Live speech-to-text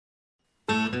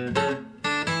This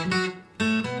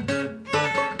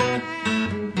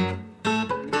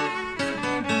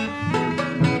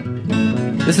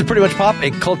is Pretty Much Pop,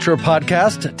 a culture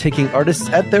podcast taking artists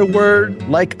at their word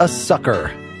like a sucker.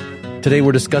 Today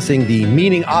we're discussing the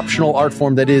meaning-optional art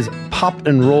form that is pop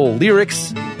and roll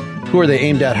lyrics. Who are they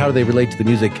aimed at? How do they relate to the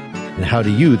music? And how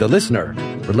do you, the listener,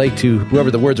 relate to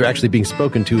whoever the words are actually being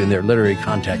spoken to in their literary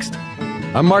context?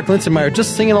 I'm Mark Linsenmeyer,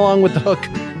 just singing along with the hook,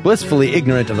 blissfully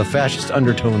ignorant of the fascist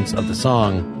undertones of the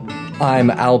song. I'm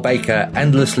Al Baker,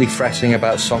 endlessly fretting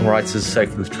about songwriters'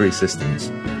 circulatory systems.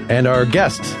 And our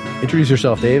guest, introduce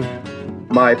yourself, Dave.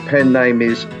 My pen name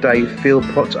is Dave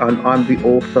Philpott, and I'm the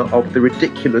author of the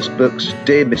ridiculous books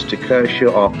Dear Mr.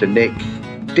 Kershaw after Nick,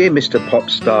 Dear Mr.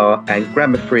 Popstar, and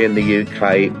Grammar Free in the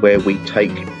UK, where we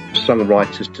take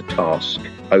songwriters to task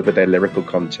over their lyrical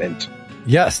content.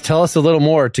 Yes, tell us a little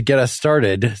more to get us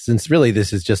started, since really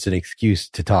this is just an excuse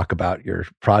to talk about your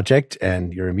project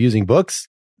and your amusing books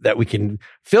that we can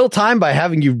fill time by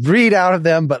having you read out of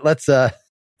them. But let's at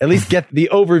least get the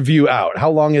overview out.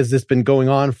 How long has this been going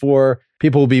on for?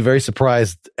 People will be very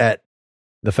surprised at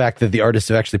the fact that the artists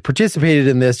have actually participated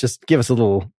in this. Just give us a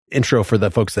little intro for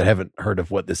the folks that haven't heard of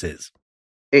what this is.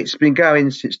 It's been going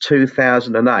since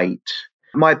 2008.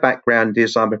 My background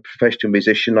is I'm a professional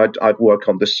musician. I work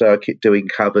on the circuit doing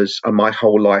covers, and my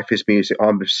whole life is music.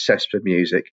 I'm obsessed with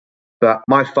music. But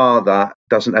my father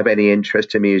doesn't have any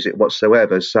interest in music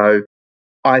whatsoever. So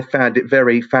I found it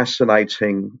very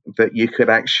fascinating that you could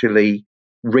actually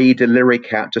read a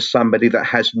lyric out to somebody that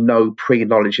has no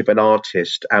pre-knowledge of an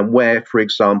artist, and where, for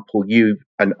example, you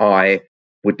and I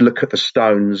would look at the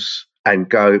Stones and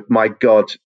go, my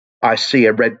God, I see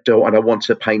a red door and I want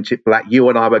to paint it black. You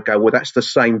and I would go, well, that's the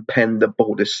same pen that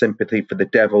bought us Sympathy for the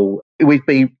Devil. We'd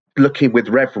be looking with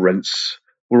reverence.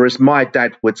 Whereas my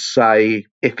dad would say,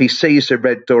 if he sees a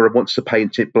red door and wants to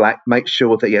paint it black, make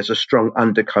sure that he has a strong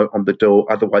undercoat on the door.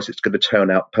 Otherwise, it's going to turn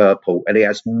out purple. And he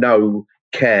has no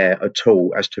care at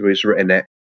all as to who's written it.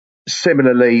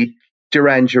 Similarly,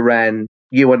 Duran Duran,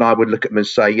 you and I would look at them and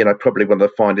say, probably one of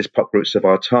the finest pop groups of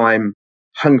our time.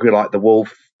 Hungry Like the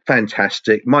Wolf,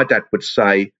 fantastic. My dad would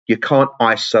say, you can't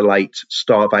isolate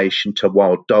Starvation to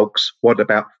Wild Dogs. What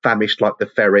about Famished Like the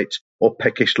Ferret or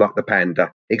Peckish Like the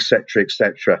Panda, etc.,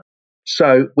 etc.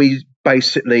 So we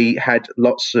basically had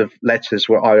lots of letters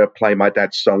where I would play my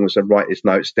dad's songs and write his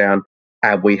notes down,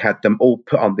 and we had them all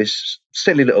put on this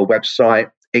silly little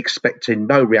website, expecting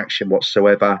no reaction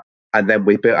whatsoever. And then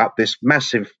we built up this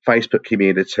massive Facebook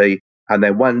community. And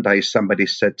then one day somebody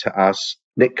said to us,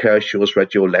 Nick Kershaw's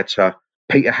read your letter.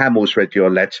 Peter Hamill's read your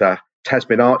letter.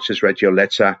 Tasman Archer's read your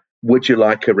letter. Would you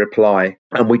like a reply?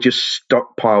 And we just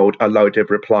stockpiled a load of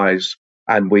replies,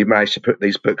 and we managed to put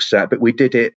these books out. But we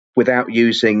did it without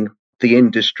using the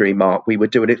industry mark. We were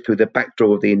doing it through the back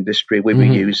door of the industry. We were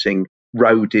using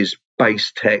roadies,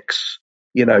 bass techs,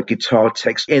 guitar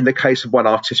techs. In the case of one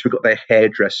artist, we got their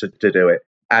hairdresser to do it.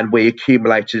 And we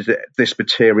accumulated this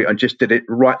material and just did it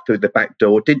right through the back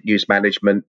door, didn't use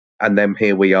management. And then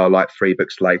here we are, like 3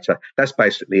 books later. That's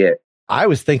basically it. I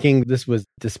was thinking this was,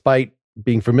 despite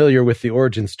being familiar with the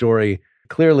origin story,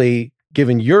 clearly,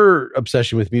 given your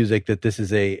obsession with music, that this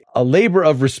is a labor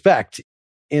of respect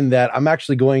in that I'm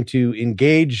actually going to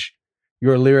engage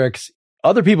your lyrics.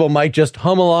 Other people might just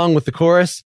hum along with the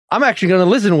chorus. I'm actually going to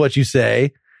listen to what you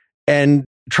say and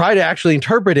try to actually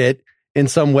interpret it in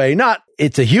some way. Not,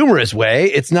 it's a humorous way.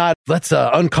 It's not, let's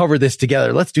uncover this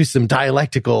together. Let's do some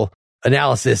dialectical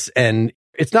analysis. And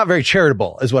it's not very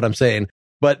charitable is what I'm saying.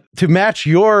 But to match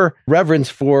your reverence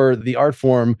for the art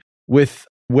form with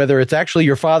whether it's actually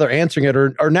your father answering it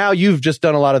or now you've just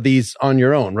done a lot of these on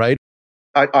your own, right?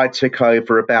 I took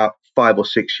over about 5 or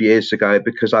 6 years ago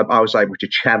because I was able to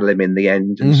channel him in the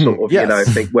end and sort of,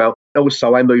 think, well,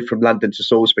 also I moved from London to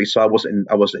Salisbury, so I wasn't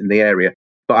in the area.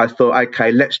 But I thought,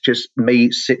 okay, let's just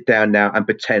sit down now and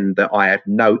pretend that I have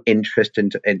no interest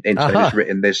in who's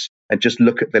written this and just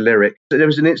look at the lyric. There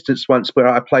was an instance once where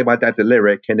I played my dad the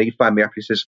lyric and he phoned me up. He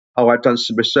says, oh, I've done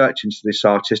some research into this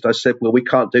artist. I said, well, we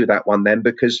can't do that one then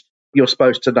because you're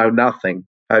supposed to know nothing.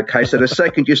 Okay, so the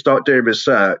second you start doing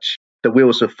research, the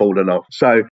wheels have fallen off.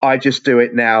 So I just do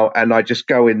it now and I just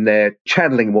go in there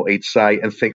channeling what he'd say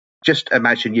and think, just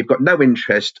imagine you've got no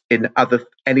interest in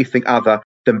anything other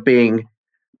than being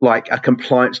like a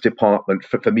compliance department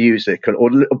for music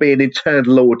or be an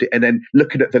internal audit and then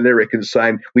looking at the lyric and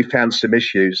saying, we found some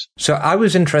issues. So I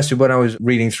was interested when I was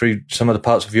reading through some of the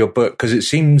parts of your book, because it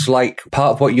seems like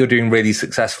part of what you're doing really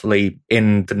successfully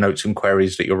in the notes and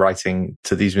queries that you're writing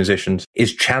to these musicians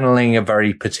is channeling a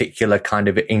very particular kind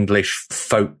of English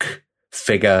folk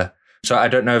figure. So I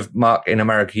don't know if, Mark, in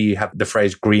America, you have the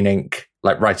phrase green ink.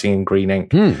 like writing in green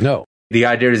ink? No. The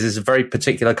idea is a very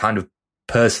particular kind of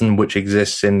person which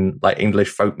exists in like English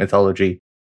folk mythology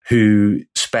who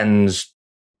spends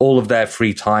all of their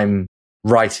free time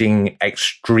writing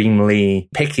extremely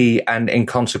picky and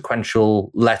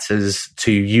inconsequential letters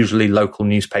to usually local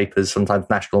newspapers, sometimes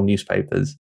national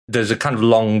newspapers. There's a kind of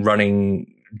long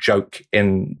running joke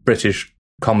in British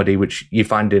comedy, which you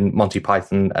find in Monty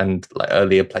Python and like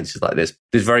earlier places like this.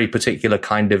 This very particular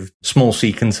kind of small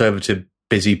c conservative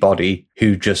busybody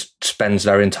who just spends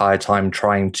their entire time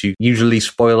trying to usually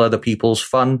spoil other people's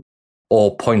fun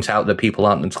or point out that people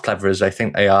aren't as clever as they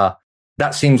think they are.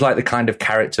 That seems like the kind of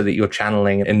character that you're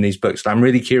channeling in these books. And I'm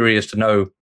really curious to know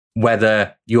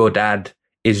whether your dad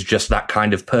is just that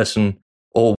kind of person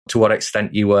or to what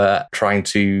extent you were trying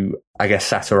to, I guess,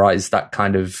 satirize that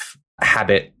kind of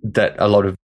habit that a lot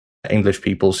of English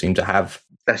people seem to have.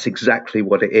 That's exactly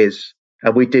what it is.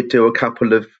 And we did do a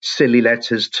couple of silly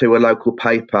letters to a local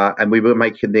paper, and we were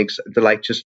making the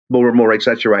latest more and more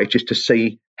exaggerated just to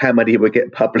see how many would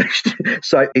get published.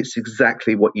 So it's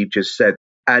exactly what you just said.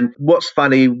 And what's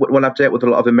funny, when I've dealt with a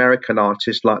lot of American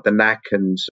artists like the Knack,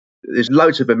 and there's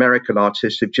loads of American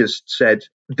artists who've just said,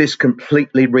 this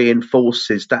completely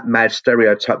reinforces that mad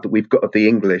stereotype that we've got of the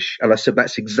English. And I said,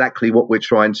 that's exactly what we're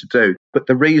trying to do. But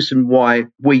the reason why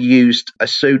we used a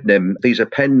pseudonym, these are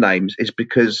pen names, is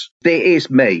because there is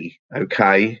me,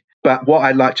 okay? But what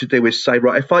I like to do is say,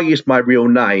 right, if I used my real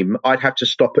name, I'd have to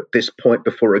stop at this point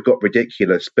before it got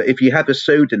ridiculous. But if you have a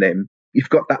pseudonym, you've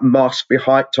got that mask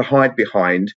to hide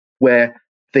behind, where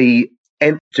the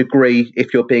nth degree,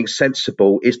 if you're being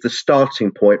sensible, is the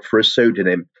starting point for a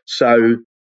pseudonym. So,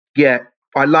 yeah,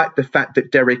 I like the fact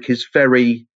that Derek is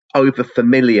very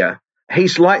over-familiar.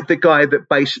 He's like the guy that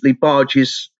basically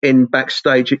barges in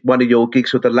backstage at one of your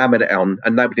gigs with a laminate on,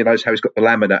 and nobody knows how he's got the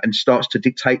laminate, and starts to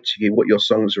dictate to you what your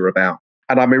songs are about.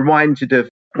 And I'm reminded of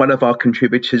one of our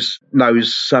contributors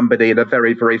knows somebody in a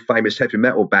very, very famous heavy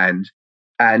metal band.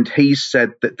 And he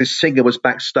said that this singer was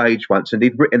backstage once and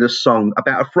he'd written a song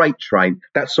about a freight train.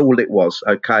 That's all it was,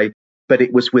 okay? But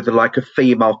it was with like a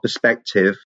female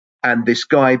perspective. And this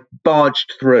guy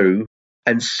barged through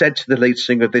and said to the lead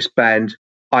singer of this band,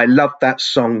 I love that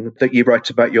song that you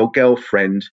wrote about your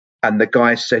girlfriend. And the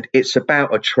guy said, it's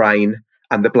about a train.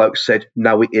 And the bloke said,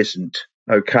 no, it isn't,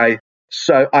 okay?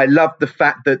 So I love the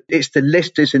fact that it's the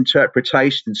listener's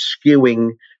interpretation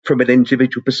skewing from an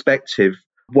individual perspective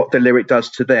what the lyric does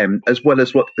to them, as well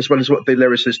as what the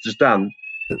lyricist has done.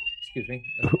 Excuse me.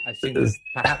 I seem to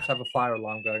perhaps have a fire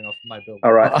alarm going off in my building.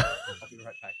 All right. I'll be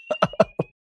right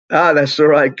back. That's all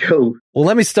right. Cool. Well,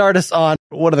 let me start us on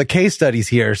one of the case studies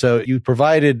here. So you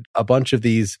provided a bunch of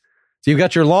these. So you've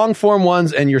got your long form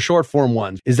ones and your short form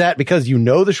ones. Is that because you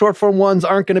know the short form ones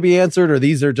aren't going to be answered, or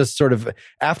these are just sort of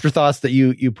afterthoughts that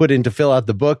you put in to fill out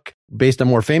the book based on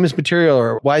more famous material,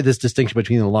 or why this distinction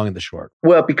between the long and the short?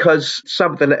 Well, because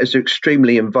some of the letters are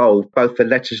extremely involved. Both the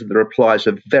letters and the replies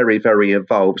are very, very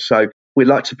involved. So we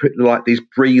like to put like these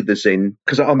breathers in,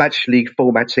 because I'm actually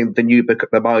formatting the new book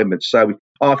at the moment. So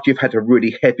after you've had a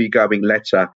really heavy going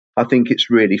letter, I think it's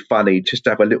really funny just to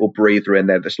have a little breather in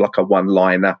there that's like a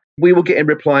one-liner. We will get in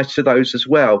replies to those as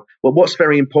well. But what's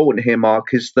very important here, Mark,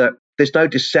 is that there's no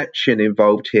deception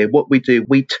involved here. What we do,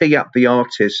 we tee up the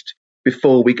artist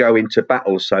before we go into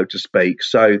battle, so to speak.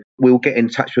 So we'll get in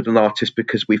touch with an artist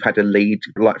because we've had a lead,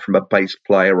 like from a bass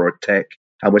player or a tech,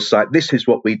 and we're like, this is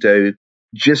what we do.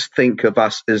 Just think of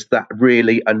us as that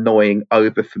really annoying,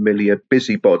 over-familiar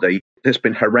busybody that's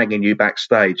been haranguing you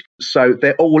backstage. So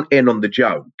they're all in on the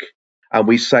joke. And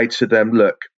we say to them,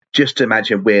 look, just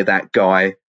imagine we're that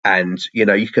guy, and, you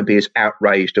know, you can be as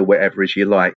outraged or whatever as you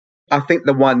like. I think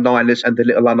the one-liners and the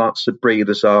little unanswered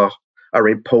breathers are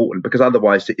important, because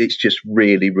otherwise it's just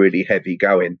really, really heavy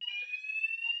going.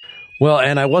 Well,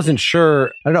 and I wasn't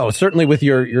sure, I don't know, certainly with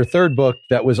your third book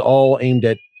that was all aimed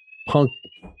at punk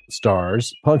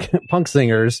stars, punk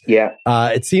singers. Yeah.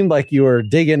 It seemed like you were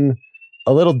digging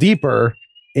a little deeper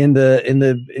in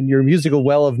your musical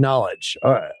well of knowledge,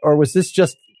 or was this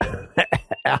just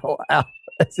ow.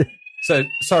 So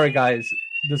sorry guys,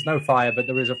 there's no fire, but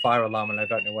there is a fire alarm and I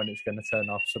don't know when it's going to turn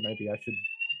off, so maybe I should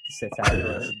sit out the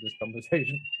rest of this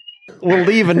conversation. We'll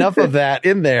leave enough of that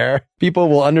in there. People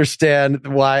will understand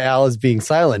why Al is being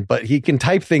silent, but he can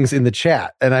type things in the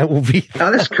chat and I will be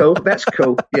Oh, that's cool. That's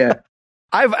cool. Yeah.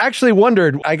 I've actually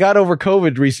wondered, I got over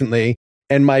COVID recently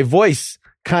and my voice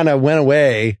kind of went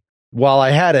away while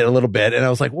I had it a little bit. And I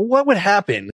was like, well, what would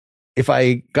happen if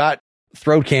I got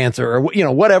throat cancer or, you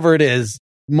know, whatever it is?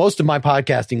 Most of my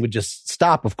podcasting would just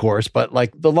stop, of course, but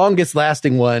like the longest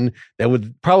lasting one that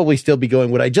would probably still be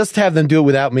going, would I just have them do it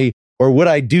without me? Or would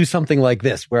I do something like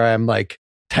this where I'm like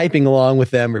typing along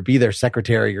with them or be their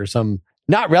secretary or some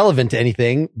not relevant to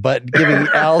anything, but giving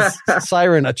Al's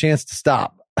siren a chance to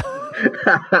stop.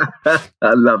 I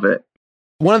love it.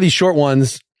 One of these short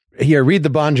ones here, read the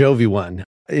Bon Jovi one.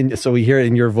 So we hear it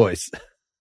in your voice.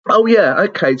 Oh, yeah.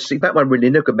 Okay. See, that one really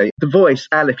niggled me. The voice,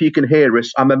 Al, if you can hear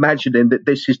us, I'm imagining that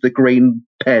this is the green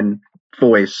pen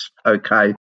voice.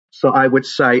 Okay. So I would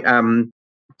say,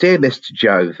 dear Mr.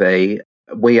 Jovi,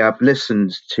 we have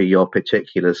listened to your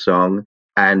particular song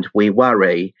and we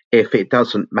worry if it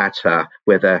doesn't matter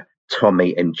whether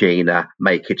Tommy and Gina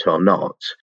make it or not,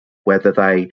 whether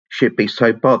they should be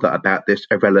so bothered about this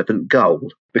irrelevant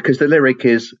goal. Because the lyric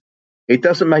is, it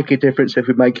doesn't make a difference if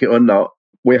we make it or not.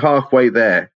 We're halfway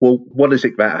there. Well, what does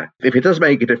it matter? If it doesn't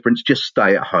make a difference, just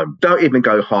stay at home. Don't even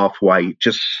go halfway.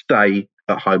 Just stay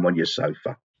at home on your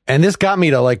sofa. And this got me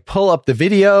to like pull up the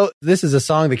video. This is a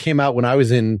song that came out when I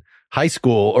was in high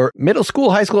school or middle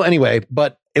school, high school anyway,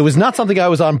 but it was not something I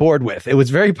was on board with. It was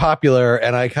very popular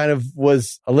and I kind of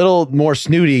was a little more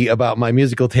snooty about my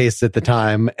musical tastes at the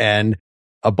time. And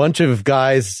a bunch of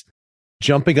guys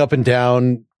jumping up and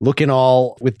down, looking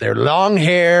all with their long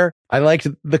hair. I liked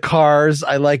the Cars.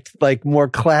 I liked like more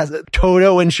classic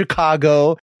Toto in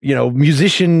Chicago,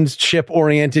 musicianship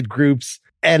oriented groups.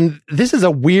 And this is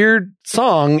a weird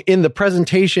song in the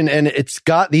presentation. And it's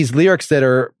got these lyrics that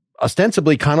are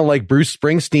ostensibly kind of like Bruce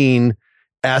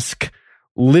Springsteen-esque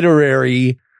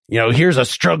literary, here's a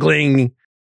struggling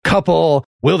couple.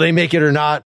 Will they make it or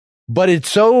not? But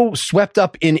it's so swept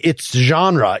up in its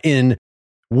genre, in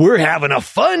we're having a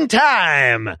fun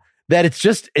time, that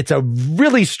it's a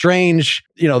really strange,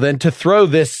 then to throw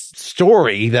this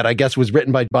story that I guess was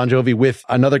written by Bon Jovi with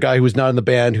another guy who was not in the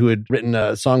band who had written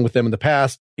a song with them in the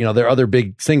past, their other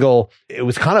big single. It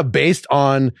was kind of based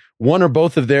on one or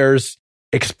both of theirs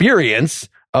experience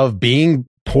of being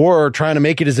poor, trying to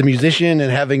make it as a musician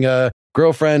and having a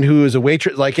girlfriend who is a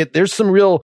waitress. There's some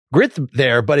real grit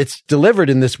there, but it's delivered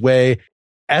in this way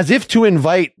as if to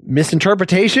invite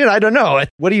misinterpretation. I don't know.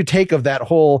 What do you take of that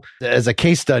whole as a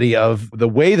case study of the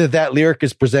way that lyric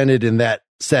is presented in that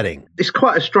setting? It's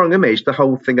quite a strong image, the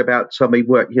whole thing about Tommy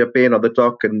being on the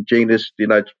dock and Gina's,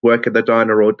 working the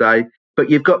diner all day. But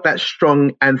you've got that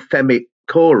strong anthemic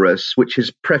chorus, which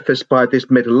is prefaced by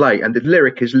this middle eight. And the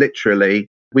lyric is literally,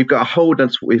 we've got to hold on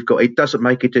to what we've got. It doesn't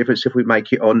make a difference if we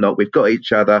make it or not. We've got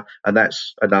each other and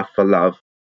that's enough for love.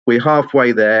 We're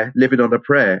halfway there, living on a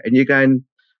prayer. And you're going,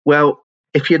 well,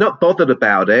 if you're not bothered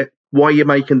about it, why are you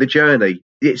making the journey?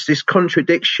 It's this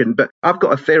contradiction. But I've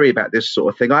got a theory about this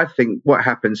sort of thing. I think what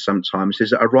happens sometimes is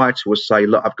that a writer will say,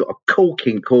 look, I've got a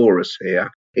corking chorus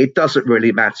here. It doesn't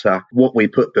really matter what we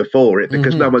put before it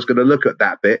because no one's going to look at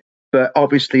that bit. But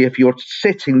obviously, if you're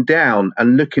sitting down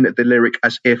and looking at the lyric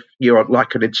as if you're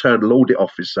like an internal audit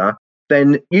officer,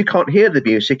 then you can't hear the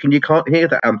music and you can't hear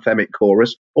the anthemic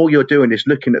chorus. All you're doing is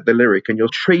looking at the lyric and you're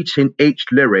treating each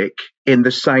lyric in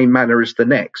the same manner as the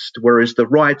next. Whereas the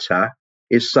writer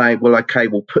is saying, well, okay,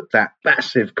 we'll put that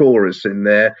massive chorus in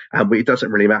there and it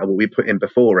doesn't really matter what we put in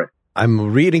before it.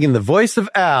 I'm reading in the voice of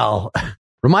Al.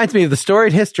 Reminds me of the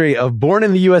storied history of Born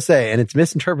in the USA and its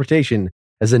misinterpretation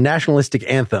as a nationalistic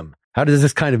anthem. How does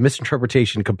this kind of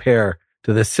misinterpretation compare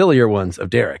to the sillier ones of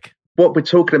Derek? What we're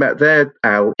talking about there,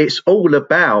 Al, it's all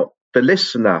about the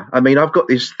listener. I mean, I've got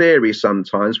this theory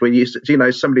sometimes where,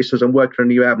 somebody says, I'm working on a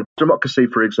new album. Democracy,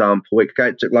 for example, it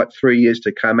took like 3 years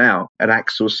to come out. And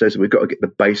Axl says, we've got to get the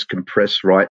bass compressed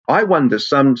right. I wonder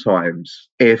sometimes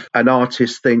if an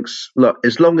artist thinks, look,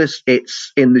 as long as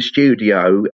it's in the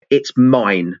studio, it's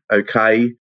mine,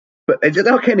 okay? But it's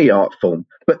like any art form.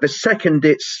 But the second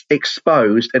it's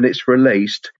exposed and it's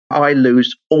released, I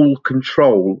lose all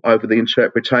control over the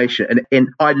interpretation. And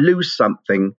I lose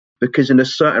something because in a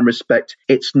certain respect,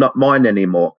 it's not mine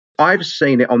anymore. I've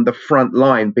seen it on the front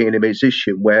line being a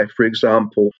musician where, for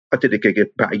example, I did a gig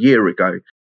about a year ago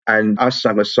and I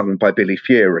sang a song by Billy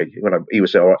Fury. He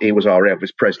was our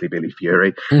Elvis Presley, Billy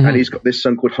Fury. Mm-hmm. And he's got this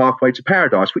song called Halfway to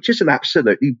Paradise, which is an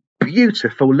absolutely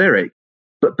beautiful lyric.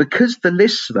 But because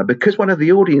one of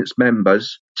the audience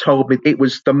members told me it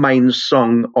was the main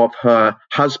song of her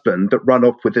husband that run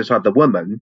off with this other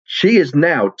woman, she has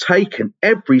now taken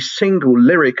every single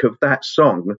lyric of that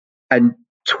song and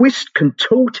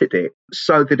contorted it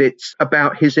so that it's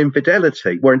about his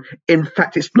infidelity, where in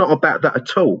fact it's not about that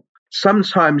at all.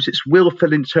 Sometimes it's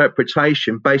willful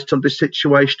interpretation based on the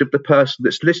situation of the person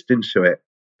that's listening to it.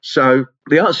 So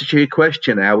the answer to your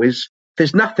question now is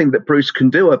there's nothing that Bruce can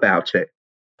do about it.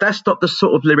 That's not the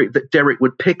sort of lyric that Derek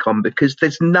would pick on because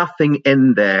there's nothing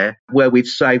in there where we'd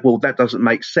say, well, that doesn't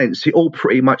make sense. It all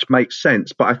pretty much makes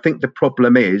sense. But I think the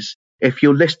problem is if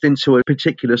you're listening to a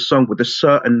particular song with a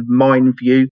certain mind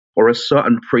view, or a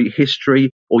certain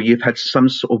prehistory, or you've had some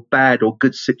sort of bad or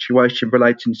good situation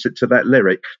relating to that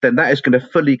lyric, then that is going to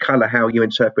fully colour how you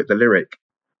interpret the lyric.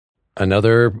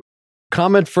 Another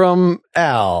comment from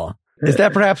Al. Is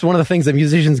that perhaps one of the things that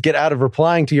musicians get out of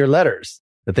replying to your letters?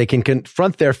 That they can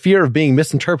confront their fear of being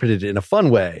misinterpreted in a fun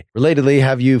way? Relatedly,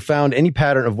 have you found any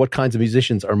pattern of what kinds of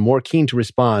musicians are more keen to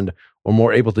respond or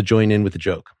more able to join in with the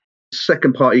joke?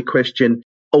 Second part of your question,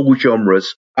 all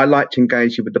genres. I liked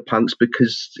engaging with the punks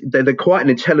because they're quite an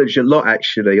intelligent lot,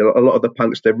 actually. A lot of the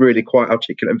punks, they're really quite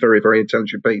articulate and very, very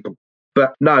intelligent people.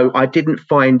 But no, I didn't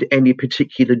find any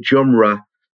particular genre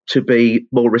to be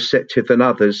more receptive than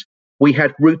others. We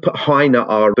had Rupert Hine at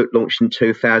our book launch in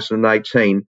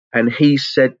 2018, and he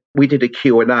said, we did a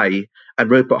Q&A,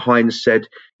 and Rupert Hine said,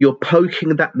 you're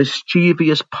poking that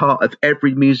mischievous part of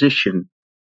every musician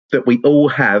that we all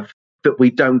have that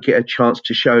we don't get a chance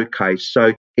to showcase.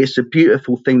 So it's a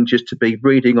beautiful thing just to be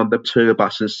reading on the tour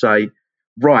bus and say,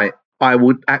 right, I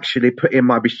would actually put in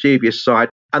my mischievous side,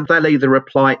 and they'll either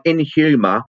reply in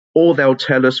humour or they'll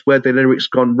tell us where the lyric's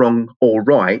gone wrong or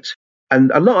right.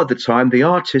 And a lot of the time, the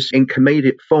artist in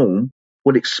comedic form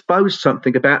will expose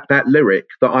something about that lyric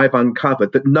that I've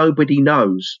uncovered that nobody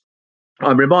knows.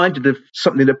 I'm reminded of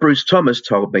something that Bruce Thomas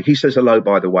told me. He says hello,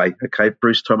 by the way. Okay,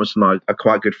 Bruce Thomas and I are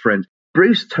quite good friends.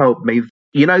 Bruce told me,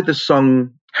 you know the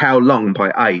song How Long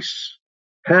by Ace?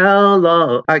 How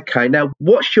long? Okay, now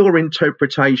what's your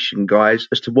interpretation, guys,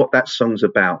 as to what that song's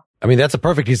about? I mean, that's a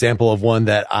perfect example of one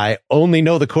that I only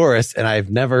know the chorus and I've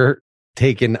never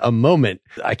taken a moment.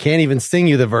 I can't even sing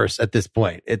you the verse at this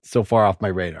point. It's so far off my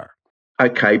radar.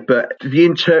 Okay, but the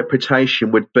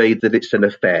interpretation would be that it's an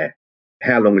affair.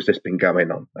 How long has this been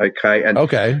going on? Okay. And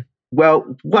okay.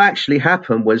 Well, what actually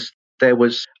happened was there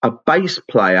was a bass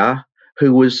player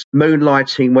who was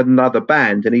moonlighting with another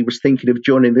band, and he was thinking of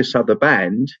joining this other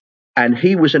band. And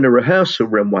he was in a rehearsal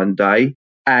room one day,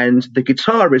 and the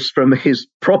guitarist from his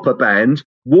proper band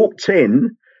walked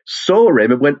in, saw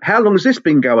him, and went, how long has this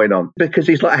been going on? Because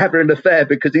he's like having an affair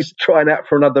because he's trying out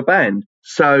for another band.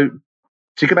 So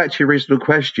to go back to your original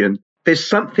question, there's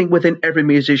something within every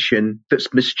musician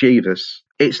that's mischievous.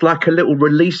 It's like a little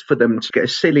release for them to get a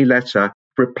silly letter,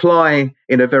 reply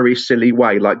in a very silly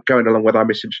way, like going along with our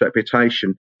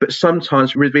misinterpretation, but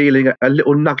sometimes revealing a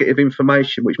little nugget of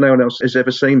information which no one else has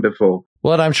ever seen before.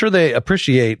 Well, and I'm sure they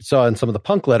saw in some of the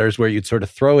punk letters where you'd sort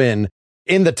of throw in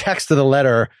the text of the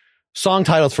letter, song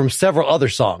titles from several other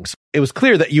songs. It was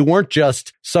clear that you weren't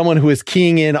just someone who is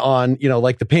keying in on,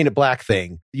 like the Paint It Black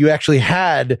thing. You actually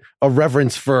had a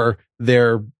reverence for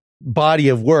their body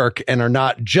of work and are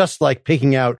not just like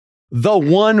picking out the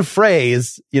one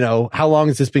phrase, how long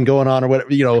has this been going on or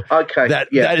whatever, okay,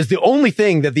 that is the only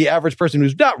thing that the average person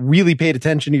who's not really paid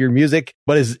attention to your music,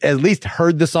 but has at least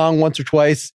heard the song once or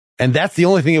twice. And that's the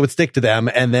only thing that would stick to them.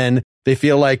 And then they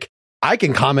feel like, I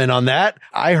can comment on that.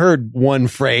 I heard one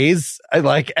phrase,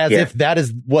 if that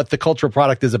is what the cultural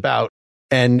product is about.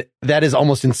 And that is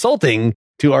almost insulting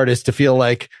to artists to feel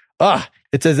like,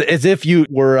 it's as if you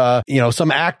were,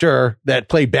 some actor that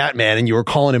played Batman and you were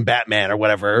calling him Batman or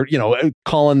whatever,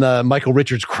 calling the Michael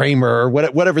Richards Kramer or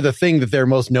whatever the thing that they're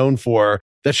most known for,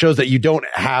 that shows that you don't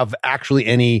have actually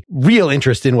any real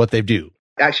interest in what they do.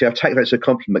 Actually, I'll take that as a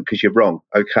compliment because you're wrong,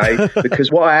 okay? Because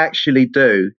what I actually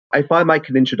do, if I make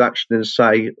an introduction and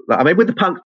say, with the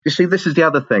punk, you see, this is the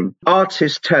other thing.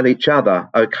 Artists tell each other,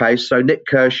 okay? So Nick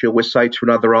Kershaw will say to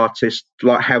another artist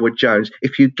like Howard Jones,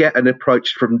 if you get an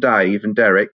approach from Dave and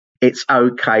Derek, it's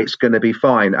okay, it's going to be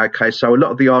fine, okay? So a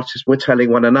lot of the artists were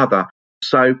telling one another.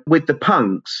 So with the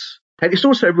punks, and it's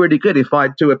also really good if I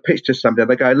do a pitch to somebody,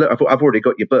 they go, look, I've already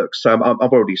got your book, so I'm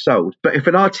already sold. But if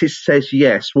an artist says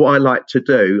yes, what I like to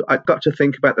do, I've got to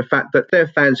think about the fact that their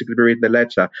fans are going to be reading the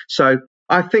letter. So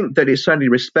I think that it's only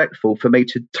respectful for me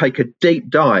to take a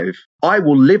deep dive. I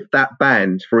will live that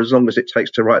band for as long as it takes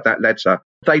to write that letter.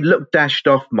 They look dashed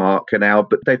off, Mark and Al,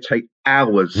 but they take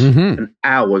hours and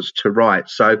hours to write.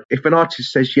 So if an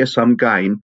artist says, yes, I'm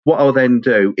game, what I'll then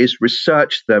do is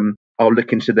research them. I'll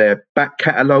look into their back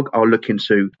catalogue. I'll look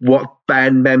into what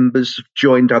band members have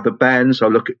joined other bands. I'll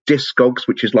look at Discogs,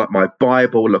 which is like my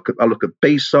Bible. I'll look at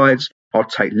B-sides. I'll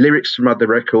take lyrics from other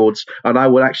records, and I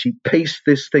will actually piece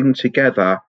this thing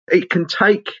together. It can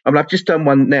take, I've just done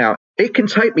one now. It can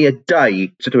take me a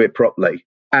day to do it properly.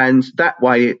 And that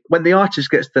way, when the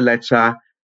artist gets the letter,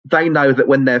 they know that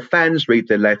when their fans read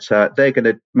the letter, they're going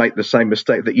to make the same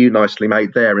mistake that you nicely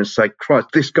made there and say, Christ,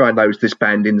 this guy knows this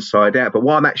band inside out. But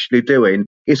what I'm actually doing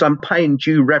is I'm paying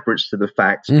due reverence to the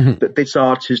fact that this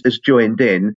artist has joined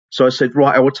in. So I said,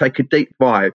 right, I will take a deep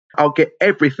dive. I'll get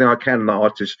everything I can on the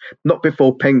artist, not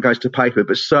before pen goes to paper,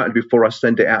 but certainly before I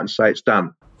send it out and say it's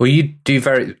done. Well, you do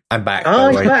very. I'm back.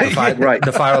 Oh, by the way. back. Right.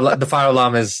 The fire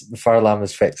alarm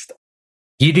is fixed.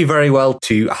 You do very well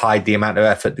to hide the amount of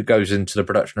effort that goes into the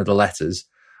production of the letters.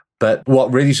 But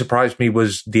what really surprised me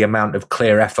was the amount of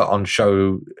clear effort on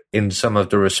show in some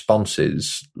of the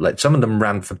responses. Like some of them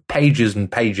ran for pages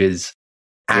and pages.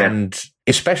 And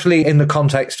especially in the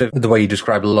context of the way you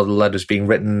describe a lot of the letters being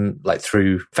written, like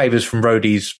through favors from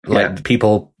roadies, like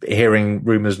people hearing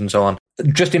rumors and so on.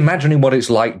 Just imagining what it's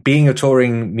like being a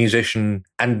touring musician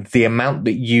and the amount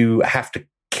that you have to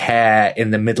care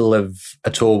in the middle of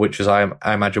a tour, which is I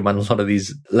imagine when a lot of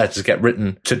these letters get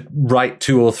written, to write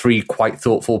 2 or 3 quite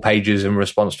thoughtful pages in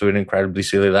response to an incredibly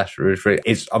silly letter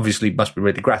it's obviously must be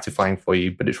really gratifying for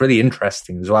you, but it's really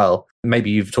interesting as well.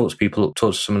 Maybe you've talked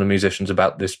to some of the musicians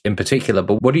about this in particular,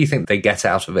 but what do you think they get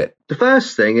out of it? The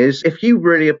first thing is, if you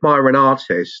really admire an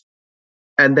artist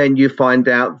and then you find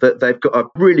out that they've got a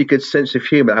really good sense of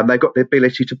humor and they've got the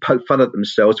ability to poke fun at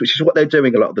themselves, which is what they're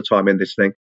doing a lot of the time in this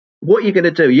thing, what you're going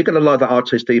to do, you're going to like that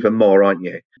artist even more, aren't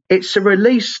you? It's a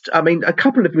release. I mean, a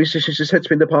couple of musicians have said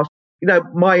to me in the past,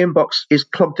 my inbox is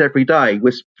clogged every day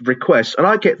with requests. And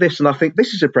I get this and I think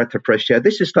this is a breath of fresh air.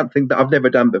 This is something that I've never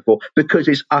done before because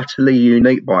it's utterly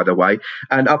unique, by the way.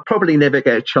 And I'll probably never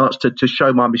get a chance to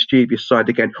show my mischievous side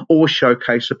again or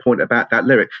showcase a point about that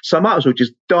lyric. So I might as well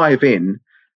just dive in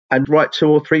and write 2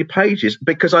 or 3 pages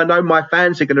because I know my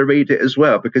fans are going to read it as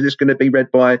well because it's going to be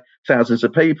read by thousands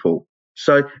of people.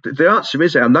 So the answer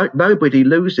is nobody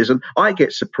loses. And I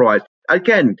get surprised.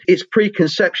 Again, it's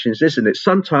preconceptions, isn't it?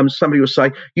 Sometimes somebody will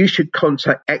say, you should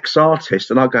contact X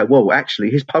artist. And I'll go, well, actually,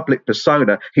 his public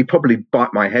persona, he'd probably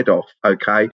bite my head off,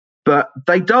 okay? But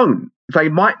they don't. They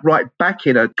might write back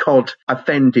in a cod,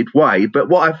 offended way. But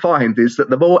what I find is that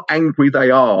the more angry they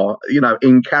are,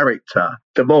 in character,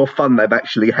 the more fun they've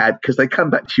actually had because they come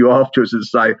back to you afterwards and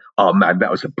say, oh, man,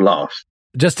 that was a blast.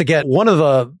 Just to get one of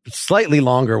the slightly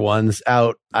longer ones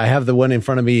out, I have the one in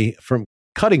front of me from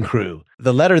Cutting Crew.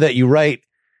 The letter that you write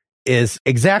is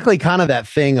exactly kind of that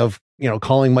thing of,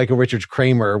 calling Michael Richards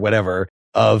Kramer or whatever,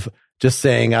 of just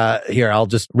saying,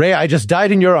 Ray, I just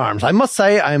died in your arms. I must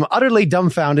say I am utterly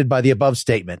dumbfounded by the above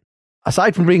statement.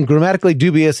 Aside from being grammatically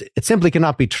dubious, it simply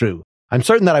cannot be true. I'm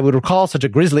certain that I would recall such a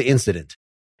grisly incident.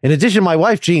 In addition, my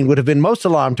wife, Jean, would have been most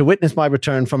alarmed to witness my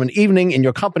return from an evening in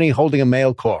your company holding a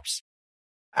male corpse.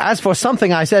 As for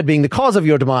something I said being the cause of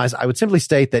your demise, I would simply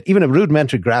state that even a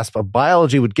rudimentary grasp of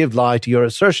biology would give lie to your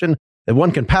assertion that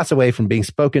one can pass away from being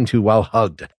spoken to while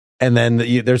hugged. And then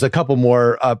there's a couple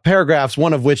more paragraphs,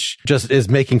 one of which just is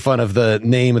making fun of the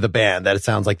name of the band, that it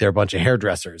sounds like they're a bunch of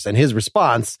hairdressers. And his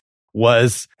response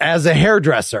was, as a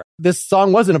hairdresser, this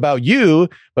song wasn't about you,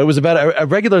 but it was about a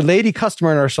regular lady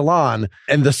customer in our salon.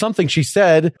 And the something she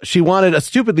said, she wanted a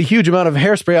stupidly huge amount of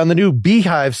hairspray on the new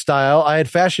beehive style I had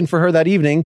fashioned for her that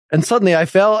evening. And suddenly I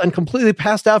fell and completely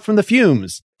passed out from the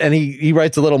fumes. And he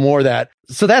writes a little more that.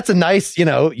 So that's a nice,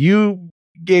 you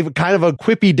gave kind of a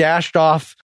quippy dashed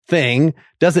off thing.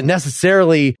 Doesn't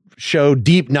necessarily show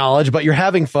deep knowledge, but you're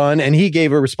having fun. And he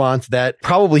gave a response that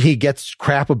probably he gets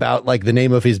crap about, like the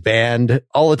name of his band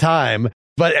all the time,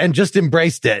 and just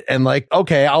embraced it. And like,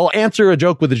 okay, I'll answer a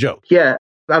joke with a joke. Yeah.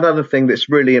 Another thing that's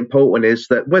really important is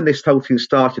that when this whole thing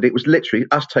started, it was literally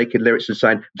us taking lyrics and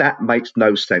saying, that makes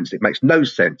no sense. It makes no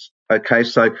sense. Okay,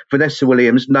 so Vanessa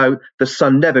Williams, no, the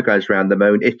sun never goes round the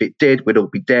moon. If it did, we'd all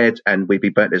be dead and we'd be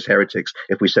burnt as heretics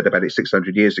if we said about it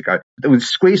 600 years ago. With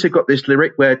Squeezer got this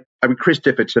lyric where, Chris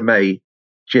Difford to me,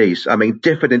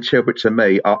 Difford and Tilbert to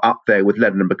me are up there with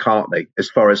Lennon and McCartney as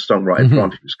far as songwriting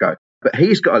advantages go. But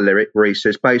he's got a lyric where he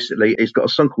says, basically, he's got a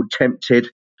song called Tempted,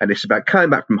 and it's about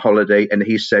coming back from holiday. And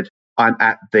he said, I'm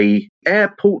at the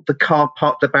airport, the car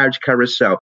park, the baggage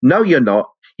carousel. No, you're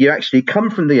not. You actually come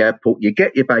from the airport, you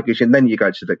get your baggage, and then you go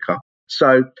to the car.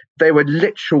 So there were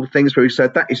literal things where he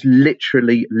said, that is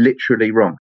literally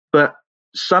wrong. But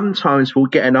sometimes we'll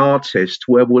get an artist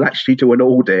where we'll actually do an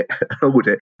audit,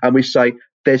 and we say,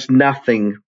 there's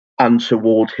nothing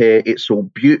untoward here. It's all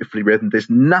beautifully written. There's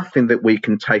nothing that we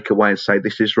can take away and say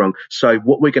this is wrong. So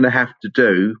what we're going to have to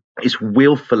do is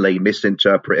willfully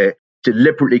misinterpret it,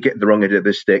 deliberately get the wrong end of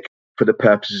the stick for the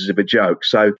purposes of a joke.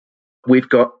 So we've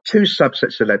got 2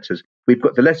 subsets of letters. We've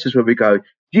got the letters where we go,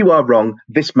 you are wrong,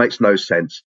 this makes no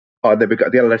sense. And then we've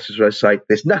got the other letters where I say,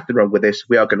 there's nothing wrong with this,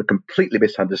 we are going to completely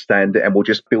misunderstand it and we'll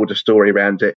just build a story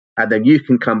around it. And then you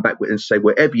can come back with and say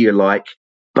whatever you like,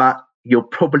 but you'll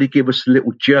probably give us a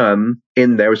little germ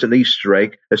in there as an Easter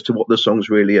egg as to what the song's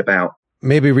really about.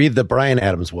 Maybe read the Bryan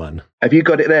Adams one. Have you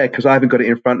got it there? Because I haven't got it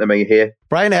in front of me here.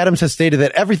 Bryan Adams has stated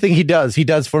that everything he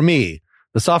does for me.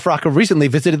 The soft rocker recently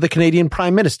visited the Canadian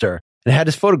Prime Minister and had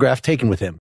his photograph taken with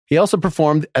him. He also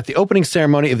performed at the opening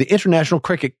ceremony of the International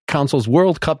Cricket Council's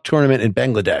World Cup tournament in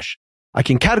Bangladesh. I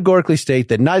can categorically state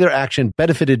that neither action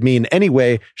benefited me in any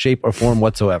way, shape, or form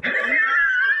whatsoever.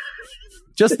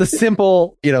 Just the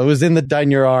simple, it was in the die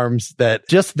in your arms that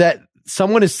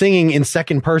someone is singing in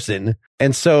second person.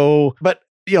 And so, but,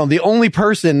 the only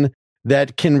person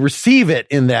that can receive it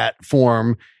in that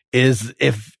form is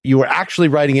if you are actually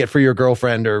writing it for your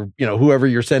girlfriend or, whoever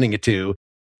you're sending it to.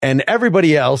 And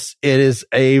everybody else, it is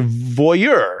a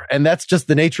voyeur. And that's just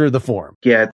the nature of the form.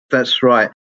 Yeah, that's right.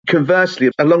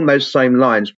 Conversely, along those same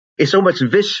lines, it's almost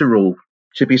visceral,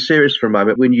 to be serious for a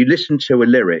moment, when you listen to a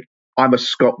lyric. I'm a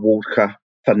Scott Walker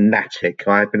fanatic.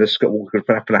 I've been a Scott Walker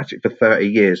fanatic for 30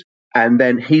 years. And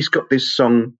then he's got this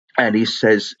song and he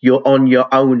says, you're on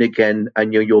your own again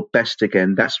and you're your best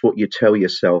again. That's what you tell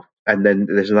yourself. And then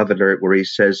there's another lyric where he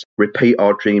says, repeat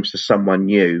our dreams to someone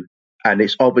new. And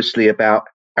it's obviously about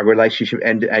a relationship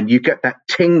ended. And you get that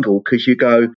tingle because you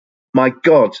go, my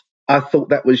God, I thought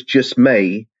that was just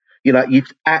me.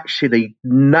 You've actually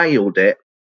nailed it.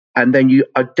 And then you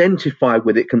identify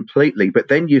with it completely, but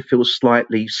then you feel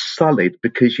slightly sullied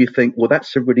because you think, well,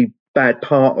 that's a really bad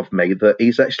part of me that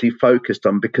he's actually focused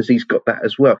on because he's got that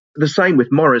as well. The same with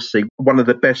Morrissey, one of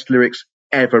the best lyrics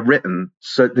ever written.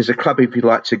 So there's a club if you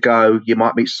like to go, you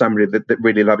might meet somebody that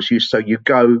really loves you. So you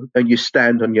go and you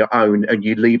stand on your own and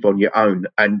you leave on your own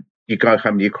and you go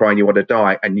home and you cry and you want to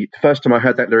die. And the first time I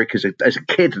heard that lyric as a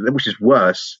kid, which is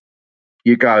worse,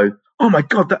 you go, oh my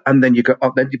God, and then you go,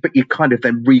 but you kind of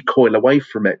then recoil away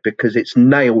from it because it's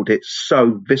nailed it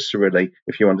so viscerally,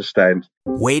 if you understand.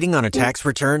 Waiting on a tax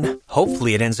return?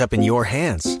 Hopefully it ends up in your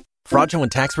hands.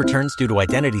 Fraudulent tax returns due to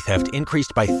identity theft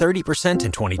increased by 30%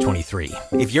 in 2023.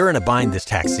 If you're in a bind this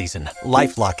tax season,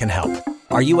 LifeLock can help.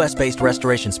 Our U.S.-based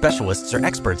restoration specialists are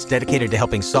experts dedicated to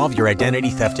helping solve your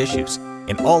identity theft issues.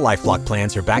 And all LifeLock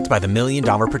plans are backed by the $1 Million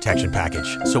Protection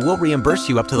Package. So we'll reimburse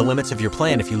you up to the limits of your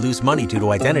plan if you lose money due to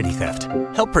identity theft.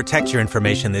 Help protect your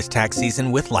information this tax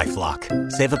season with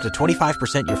LifeLock. Save up to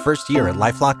 25% your first year at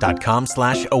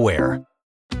LifeLock.com/aware.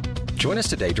 Join us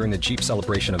today during the Jeep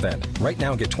Celebration event. Right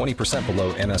now, get 20%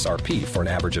 below MSRP for an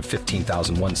average of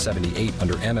 $15,178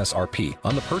 under MSRP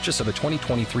on the purchase of a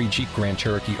 2023 Jeep Grand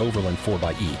Cherokee Overland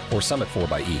 4xE or Summit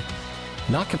 4xE.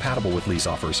 Not compatible with lease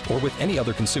offers or with any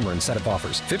other consumer incentive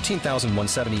offers.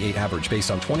 $15,178 average based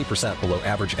on 20% below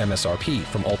average MSRP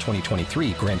from all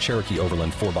 2023 Grand Cherokee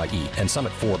Overland 4xE and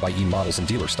Summit 4xE models in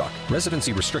dealer stock.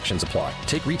 Residency restrictions apply.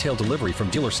 Take retail delivery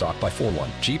from dealer stock by 4/1.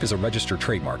 Jeep is a registered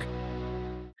trademark.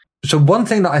 So one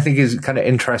thing that I think is kind of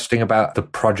interesting about the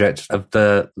project of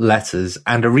the letters,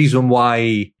 and a reason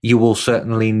why you will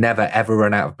certainly never ever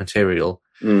run out of material,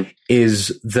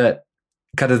 is that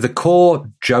kind of the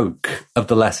core joke of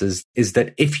the letters is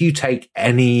that if you take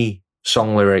any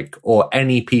song lyric or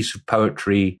any piece of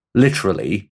poetry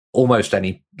literally, almost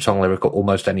any song lyric or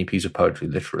almost any piece of poetry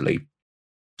literally,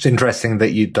 it's interesting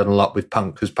that you've done a lot with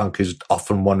punk because punk is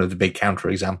often one of the big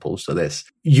counterexamples to this.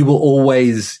 You will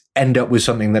always end up with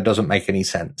something that doesn't make any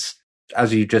sense.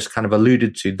 As you just kind of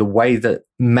alluded to, the way that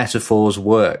metaphors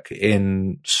work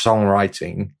in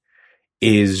songwriting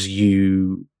is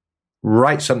you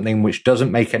write something which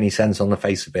doesn't make any sense on the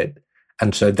face of it.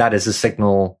 And so that is a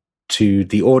signal to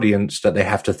the audience that they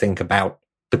have to think about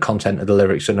the content of the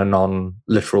lyrics in a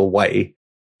non-literal way.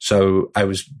 So I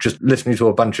was just listening to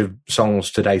a bunch of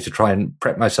songs today to try and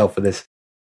prep myself for this.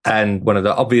 And one of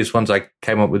the obvious ones I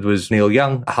came up with was Neil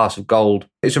Young, A Heart of Gold.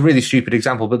 It's a really stupid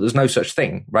example, but there's no such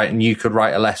thing, right? And you could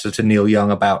write a letter to Neil Young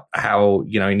about how,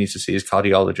 he needs to see his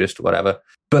cardiologist or whatever.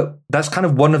 But that's kind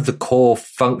of one of the core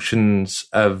functions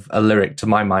of a lyric, to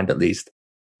my mind at least,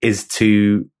 is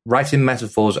to write in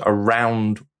metaphors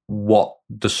around what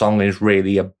the song is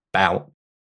really about.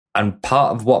 And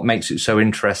part of what makes it so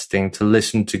interesting to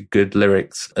listen to good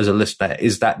lyrics as a listener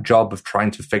is that job of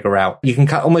trying to figure out. You can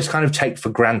almost kind of take for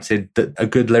granted that a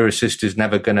good lyricist is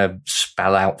never going to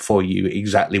spell out for you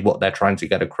exactly what they're trying to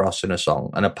get across in a song.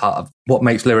 And a part of what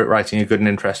makes lyric writing a good and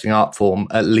interesting art form,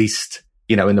 at least,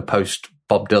 in the post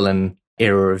Bob Dylan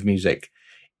era of music,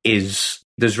 is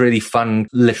there's really fun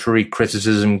literary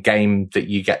criticism game that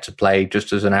you get to play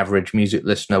just as an average music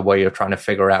listener where you're trying to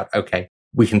figure out, okay,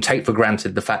 we can take for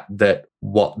granted the fact that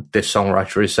what this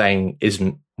songwriter is saying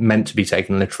isn't meant to be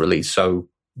taken literally. So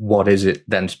what is it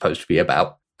then supposed to be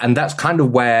about? And that's kind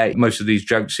of where most of these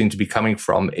jokes seem to be coming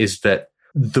from, is that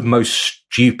the most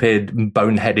stupid,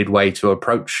 boneheaded way to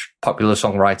approach popular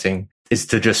songwriting is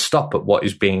to just stop at what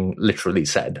is being literally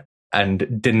said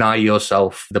and deny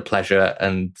yourself the pleasure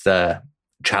and the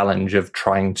challenge of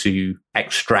trying to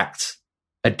extract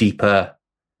a deeper,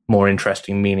 more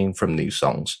interesting meaning from these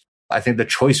songs. I think the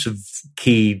choice of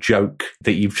key joke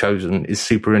that you've chosen is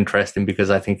super interesting because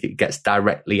I think it gets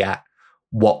directly at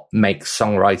what makes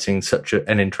songwriting such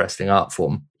an interesting art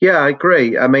form. Yeah, I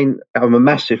agree. I mean, I'm a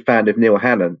massive fan of Neil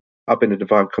Hannon. I've been a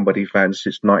Divine Comedy fan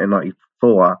since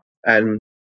 1994. And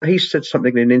he said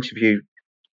something in an interview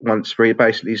once where he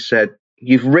basically said,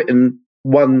 you've written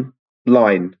one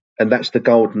line, and that's the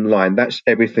golden line. That's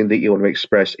everything that you want to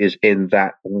express is in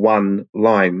that one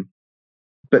line.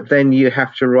 But then you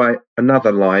have to write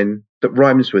another line that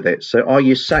rhymes with it. So are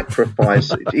you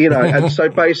sacrificing, and so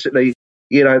basically,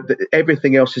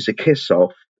 everything else is a kiss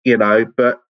off,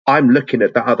 but I'm looking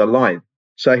at that other line.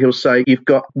 So he'll say, you've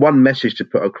got one message to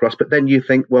put across, but then you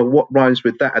think, well, what rhymes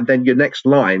with that? And then your next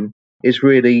line is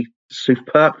really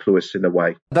superfluous in a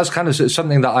way. That's kind of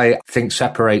something that I think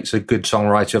separates a good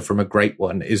songwriter from a great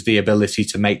one, is the ability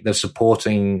to make the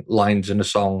supporting lines in a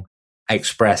song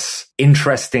express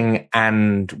interesting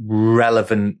and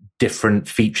relevant different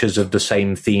features of the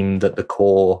same theme that the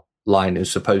core line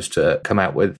is supposed to come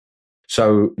out with.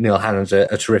 So Neil Hannon's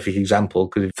a terrific example,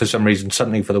 because for some reason,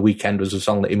 Something for the Weekend was a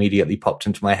song that immediately popped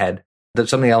into my head. That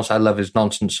something else I love is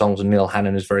nonsense songs, and Neil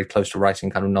Hannon is very close to writing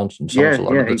kind of nonsense songs a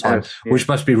lot of the time, which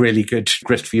must be really good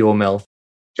grist for your mill.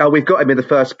 Oh, we've got him in the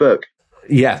first book.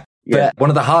 Yeah. But one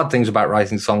of the hard things about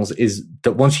writing songs is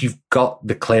that once you've got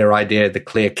the clear idea, the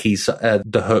clear keys,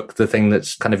 the hook, the thing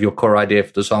that's kind of your core idea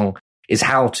for the song, is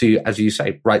how to, as you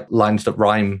say, write lines that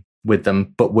rhyme with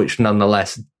them, but which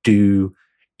nonetheless do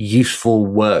useful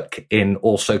work in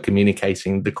also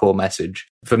communicating the core message.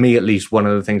 For me, at least, one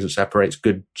of the things that separates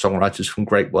good songwriters from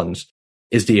great ones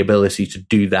is the ability to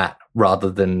do that rather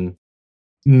than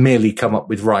merely come up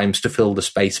with rhymes to fill the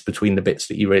space between the bits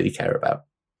that you really care about.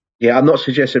 Yeah, I'm not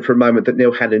suggesting for a moment that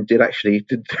Neil Hannon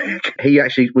he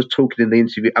actually was talking in the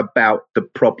interview about the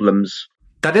problems.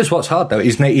 That is what's hard, though.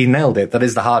 He nailed it.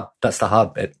 That's the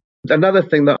hard bit. Another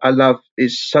thing that I love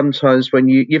is sometimes when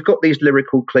you've got these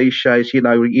lyrical cliches,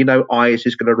 eyes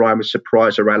is going to rhyme with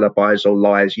surprise or alibis or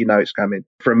lies, it's coming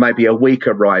from maybe a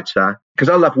weaker writer. Because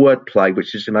I love wordplay,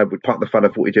 which is, part of the fun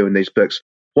of what we do in these books.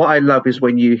 What I love is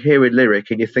when you hear a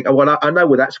lyric and you think, oh, well, I know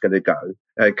where that's going to go.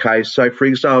 Okay, so for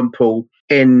example,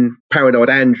 in Paranoid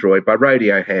Android by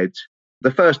Radiohead,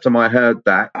 the first time I heard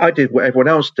that, I did what everyone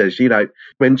else does.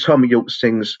 When Tom York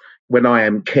sings When I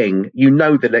Am King,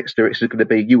 the next lyrics is going to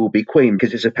be You Will Be Queen,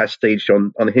 because it's a pastiche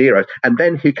on Heroes. And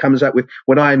then he comes out with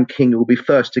When I Am King, you will be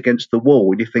first against the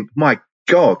wall. And you think, my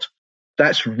God,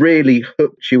 that's really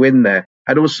hooked you in there.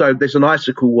 And also there's an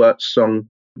Icicle Works song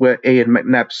where Ian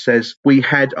McNabb says, we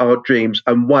had our dreams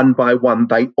and one by one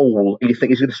they all, and you think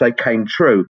he's going to say came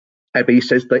true. But he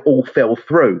says they all fell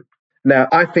through. Now,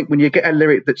 I think when you get a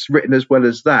lyric that's written as well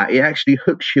as that, it actually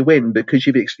hooks you in because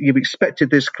you've expected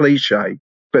this cliche,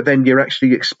 but then you're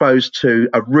actually exposed to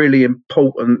a really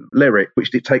important lyric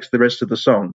which dictates the rest of the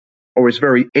song, or is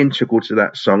very integral to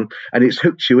that song, and it's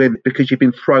hooked you in because you've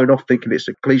been thrown off thinking it's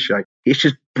a cliche. It's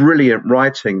just brilliant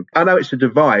writing. I know it's a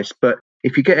device, but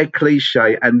if you get a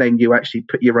cliche and then you actually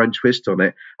put your own twist on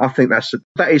it, I think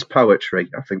that is poetry,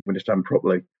 I think, when it's done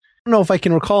properly. I don't know if I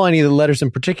can recall any of the letters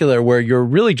in particular where you're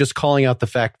really just calling out the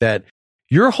fact that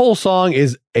your whole song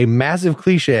is a massive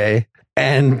cliche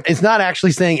and it's not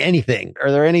actually saying anything.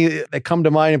 Are there any that come to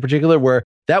mind in particular where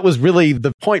that was really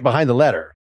the point behind the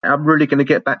letter? I'm really going to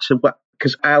get back to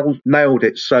because Al nailed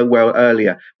it so well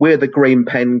earlier. We're the green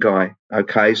pen guy,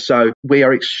 okay? So we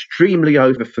are extremely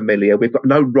over-familiar. We've got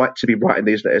no right to be writing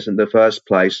these letters in the first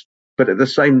place. But at the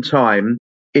same time,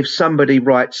 if somebody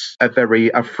writes a very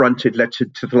affronted letter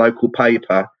to the local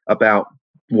paper about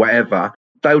whatever,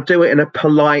 they'll do it in a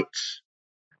polite,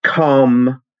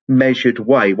 calm, measured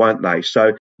way, won't they?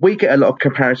 So we get a lot of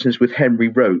comparisons with Henry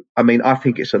Root. I mean, I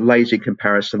think it's a lazy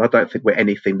comparison. I don't think we're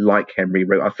anything like Henry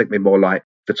Root. I think we're more like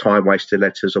the Time Waster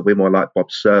Letters, or we're more like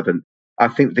Bob Servant. I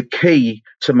think the key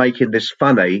to making this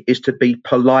funny is to be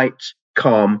polite,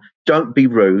 calm, don't be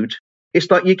rude. It's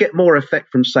like you get more effect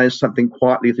from saying something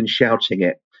quietly than shouting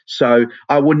it. So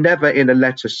I will never in a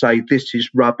letter say, this is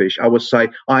rubbish. I will say,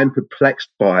 I'm perplexed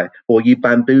by it, or you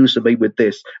bamboozle me with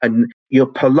this. And you're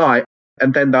polite,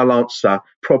 and then they'll answer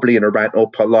probably in a rant or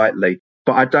politely.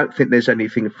 But I don't think there's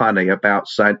anything funny about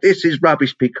saying, this is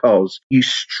rubbish, because you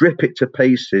strip it to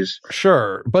pieces.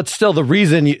 Sure. But still the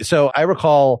reason, so I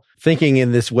recall thinking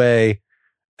in this way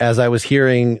as I was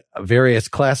hearing various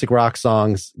classic rock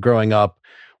songs growing up.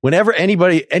 Whenever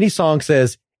any song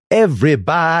says,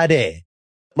 everybody,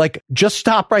 like, just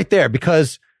stop right there,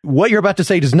 because what you're about to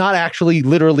say does not actually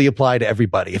literally apply to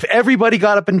everybody. If everybody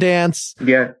got up and danced,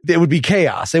 it would be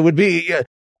chaos. It would be,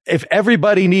 if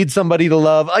everybody needs somebody to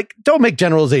love, like, don't make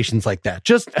generalizations like that.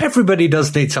 Just everybody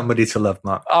does need somebody to love,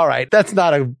 Mark. All right. That's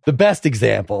not the best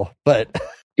example, but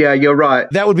yeah, you're right.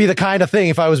 That would be the kind of thing,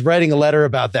 if I was writing a letter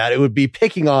about that, it would be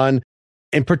picking on,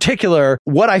 in particular,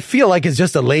 what I feel like is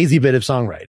just a lazy bit of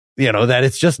songwriting. That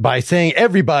it's just by saying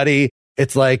everybody,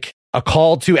 it's like a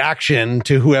call to action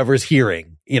to whoever's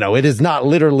hearing. It is not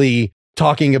literally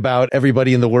talking about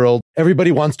everybody in the world.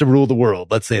 Everybody wants to rule the world.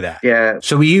 Let's say that. Yeah.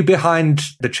 So were you behind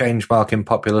the change, Mark, in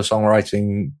popular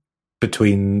songwriting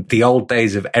between the old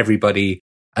days of everybody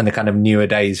and the kind of newer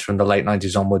days from the late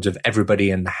 90s onwards of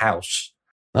everybody in the house?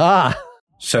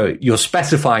 So you're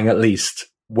specifying at least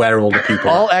where all the people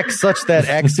all are. X such that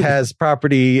X has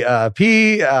property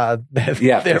P. Yeah,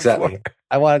 exactly.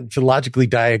 I want to logically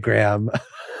diagram.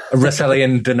 A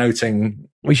Russellian denoting.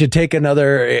 We should take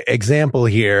another example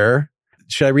here.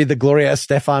 Should I read the Gloria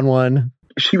Estefan one?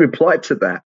 She replied to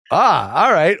that.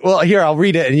 All right. Well, here, I'll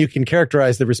read it and you can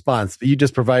characterize the response. You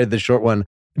just provided the short one.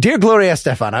 Dear Gloria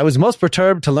Estefan, I was most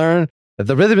perturbed to learn that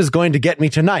the rhythm is going to get me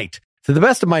tonight. To the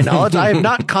best of my knowledge, I have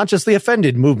not consciously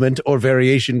offended movement or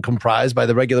variation comprised by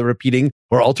the regular repeating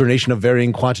or alternation of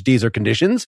varying quantities or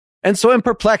conditions, and so I'm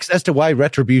perplexed as to why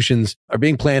retributions are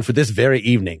being planned for this very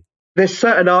evening. There's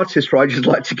certain artists where I just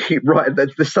like to keep writing.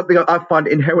 There's something I find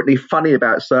inherently funny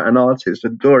about certain artists,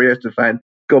 and Gloria Estefan,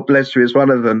 God bless her, is one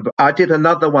of them. But I did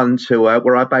another one to her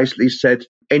where I basically said,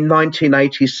 in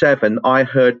 1987, I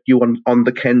heard you on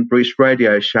the Ken Bruce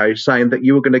radio show saying that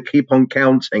you were going to keep on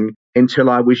counting until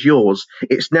I was yours.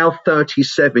 It's now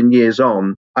 37 years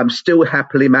on. I'm still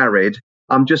happily married.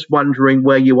 I'm just wondering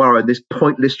where you are in this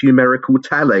pointless numerical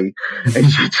tally. And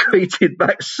she tweeted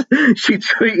back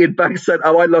saying,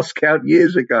 oh, I lost count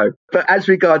years ago. But as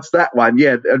regards that one,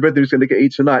 yeah, Rhythm's going to get you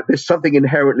tonight. There's something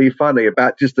inherently funny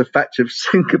about just the fact of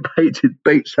syncopated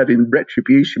beats having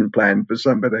retribution planned for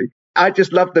somebody. I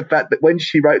just love the fact that when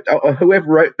she wrote, or whoever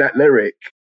wrote that lyric,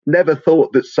 never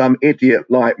thought that some idiot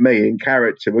like me in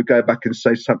character would go back and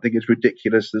say something as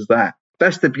ridiculous as that.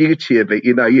 That's the beauty of it.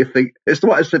 You think, it's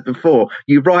what I said before.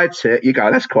 You write it, you go,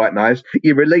 that's quite nice.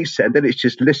 You release it, and then it's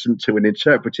just listened to and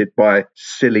interpreted by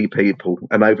silly people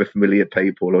and overfamiliar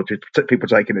people, or just people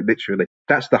taking it literally.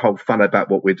 That's the whole fun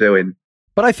about what we're doing.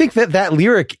 But I think that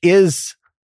lyric is,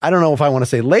 I don't know if I want to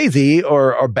say lazy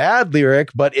or bad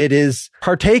lyric, but it is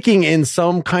partaking in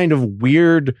some kind of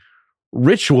weird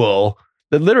ritual.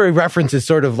 The literary reference is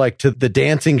sort of like to the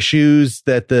dancing shoes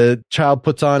that the child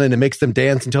puts on and it makes them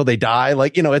dance until they die.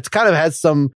 Like, it's kind of has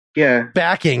some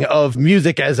backing of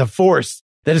music as a force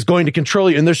that is going to control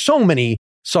you. And there's so many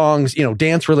songs,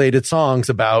 dance related songs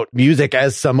about music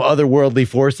as some otherworldly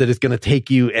force that is going to take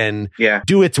you and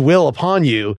do its will upon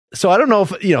you. So I don't know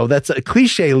if, that's a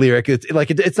cliche lyric.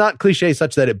 It's not cliche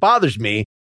such that it bothers me.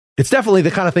 It's definitely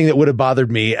the kind of thing that would have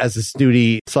bothered me as a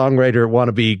snooty songwriter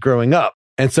wannabe growing up.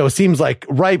 And so it seems like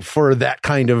ripe for that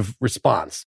kind of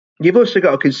response. You've also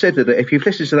got to consider that if you've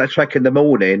listened to that track in the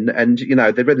morning and,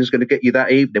 the rhythm's going to get you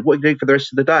that evening, what are you doing for the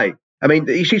rest of the day? I mean,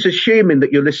 she's assuming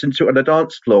that you're listening to it on a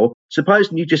dance floor.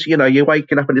 Supposing you just, you're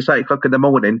waking up and it's 8 o'clock in the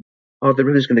morning. Oh, the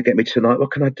rhythm's going to get me tonight. What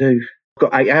can I do?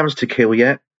 I've got 8 hours to kill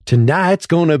yet. Tonight's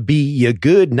going to be a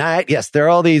good night. Yes, there are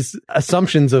all these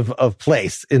assumptions of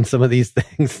place in some of these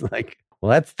things. Like,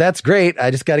 well, that's great. I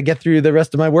just got to get through the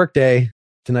rest of my workday.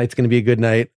 Tonight's going to be a good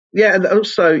night. Yeah, and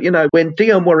also, when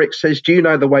Dionne Warwick says, do you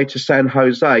know the way to San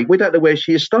Jose? We don't know where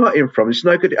she is starting from. It's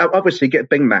no good. Obviously, get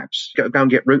Bing Maps, go and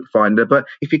get Route Finder. But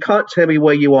if you can't tell me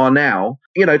where you are now,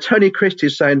 Tony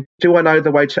Christie's saying, do I know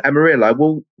the way to Amarillo?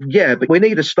 Well, yeah, but we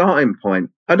need a starting point.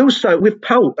 And also, with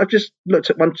Pulp, I just looked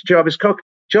at one to Jarvis Cocker.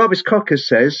 Jarvis Cocker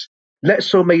says,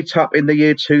 let's all meet up in the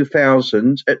year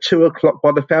 2000 at 2 o'clock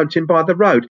by the fountain by the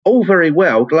road. All very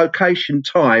well, location,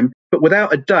 time, but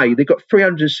without a day. They've got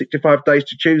 365 days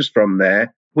to choose from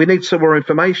there. We need some more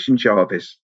information,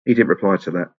 Jarvis. He didn't reply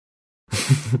to that.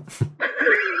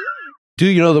 Do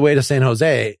you know the way to San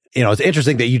Jose? It's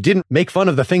interesting that you didn't make fun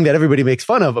of the thing that everybody makes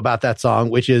fun of about that song,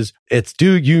 which is, it's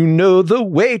do you know the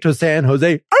way to San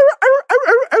Jose?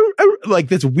 Like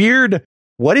this weird,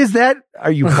 what is that?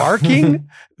 Are you barking?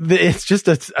 It's just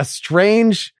a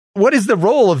strange, what is the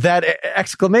role of that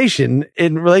exclamation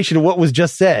in relation to what was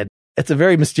just said? It's a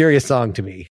very mysterious song to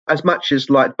me. As much as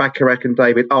like Bacharach and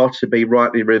David are to be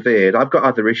rightly revered, I've got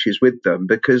other issues with them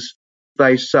because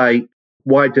they say,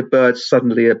 why do birds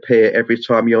suddenly appear every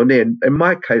time you're near? In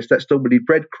my case, that's normally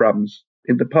breadcrumbs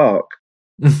in the park.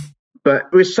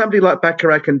 But with somebody like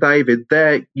Bacharach and David,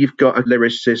 there you've got a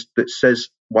lyricist that says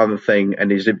one thing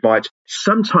and is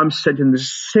sometimes said in the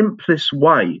simplest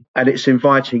way, and it's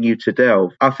inviting you to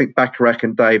delve. I think Bacharach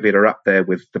and David are up there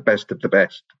with the best of the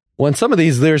best. Well, and some of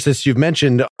these lyricists you've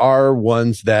mentioned are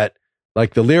ones that,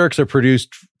 like, the lyrics are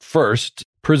produced first,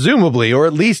 presumably, or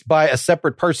at least by a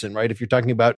separate person, right? If you're talking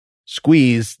about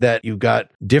Squeeze, that you've got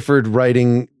Difford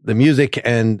writing the music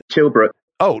and Tilbrook.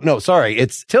 Oh, no, sorry.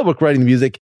 It's Tilbrook writing the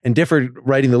music and Difford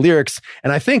writing the lyrics.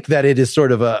 And I think that it is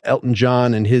sort of a Elton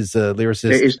John and his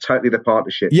lyricist. It is totally the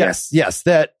partnership. Yes.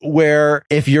 That where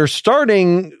if you're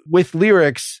starting with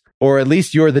lyrics, or at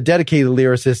least you're the dedicated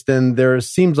lyricist, then there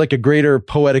seems like a greater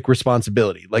poetic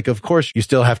responsibility. Like, of course, you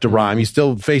still have to rhyme, you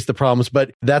still face the problems,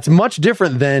 but that's much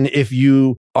different than if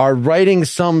you are writing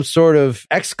some sort of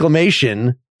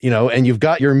exclamation, and you've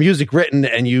got your music written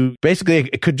and you basically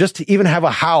it could just even have a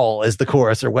howl as the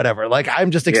chorus or whatever. Like, I'm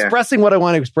just expressing what I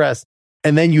want to express.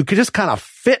 And then you could just kind of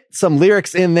fit some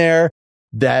lyrics in there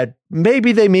that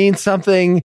maybe they mean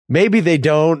something. Maybe they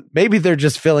don't. Maybe they're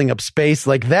just filling up space.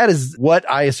 Like, that is what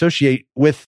I associate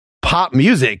with pop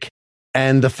music.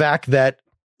 And the fact that,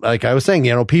 like I was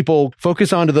saying, people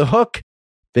focus onto the hook.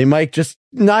 They might just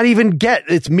not even get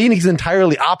its meaning's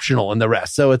entirely optional in the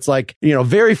rest. So it's like,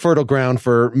 very fertile ground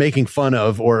for making fun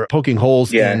of or poking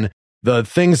holes in the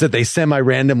things that they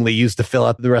semi-randomly use to fill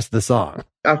out the rest of the song.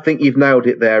 I think you've nailed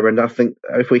it there. And I think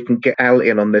if we can get Al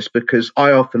in on this, because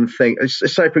I often think,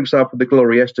 say, for example, the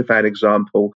Gloria Estefan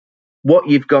example, what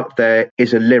you've got there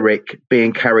is a lyric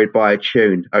being carried by a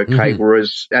tune, okay?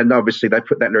 Whereas, and obviously they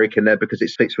put that lyric in there because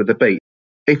it fits with the beat.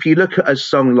 If you look at a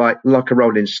song like a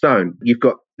Rolling Stone, you've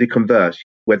got the converse,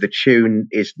 where the tune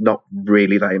is not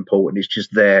really that important. It's just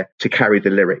there to carry the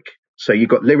lyric. So you've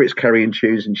got lyrics carrying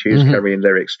tunes and tunes carrying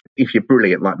lyrics. If you're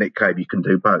brilliant like Nick Cave, you can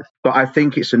do both. But I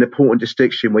think it's an important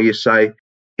distinction where you say,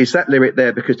 is that lyric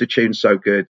there because the tune's so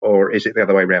good, or is it the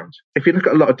other way around? If you look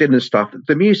at a lot of Dylan stuff,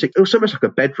 the music, it's almost like a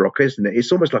bedrock, isn't it?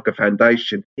 It's almost like a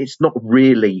foundation. It's not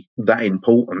really that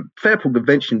important. Fairport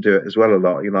Convention do it as well a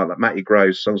lot, like Matty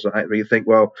Groves, songs like that, where you think,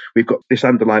 well, we've got this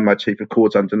underlying motif of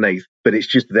chords underneath, but it's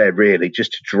just there really,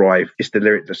 just to drive. It's the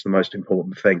lyric that's the most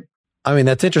important thing. I mean,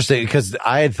 that's interesting because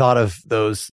I had thought of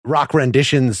those rock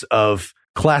renditions of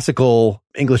classical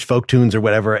English folk tunes or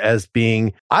whatever as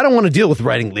being, I don't want to deal with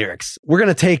writing lyrics. We're going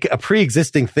to take a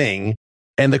pre-existing thing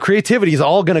and the creativity is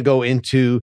all going to go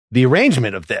into the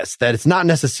arrangement of this, that it's not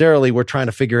necessarily we're trying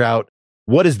to figure out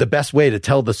what is the best way to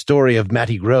tell the story of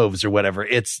Matty Groves or whatever.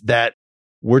 It's that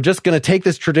we're just going to take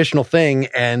this traditional thing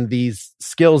and these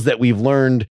skills that we've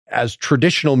learned as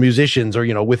traditional musicians or,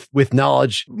 with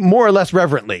knowledge more or less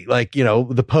reverently, like,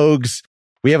 the Pogues.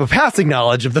 We have a passing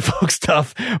knowledge of the folk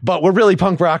stuff, but we're really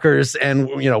punk rockers and,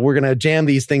 we're going to jam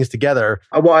these things together.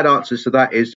 A wide answer to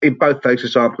that is, in both those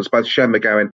examples, both Shane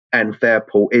MacGowan and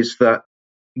Fairport, is that,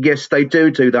 yes, they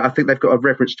do that. I think they've got a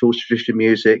reference towards traditional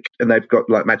music and they've got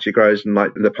like Magic Rose and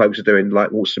like the Pogues are doing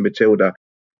like Waltz and Matilda.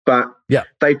 But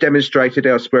they've demonstrated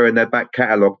elsewhere in their back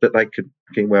catalogue that they could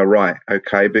fucking well write,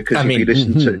 okay? Because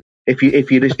if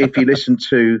you listen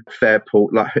to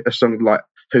Fairport, like a song like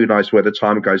Who Knows Where the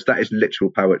Time Goes, that is literal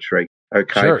poetry,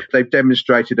 okay? Sure. They've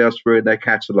demonstrated elsewhere in their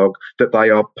catalogue that they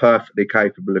are perfectly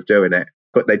capable of doing it,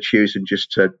 but they're choosing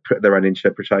just to put their own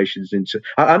interpretations into.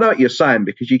 I know what you're saying,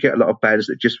 because you get a lot of bands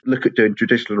that just look at doing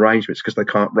traditional arrangements because they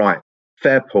can't write.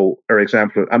 Fairport are an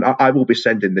example, and I will be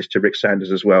sending this to Rick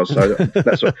Sanders as well. So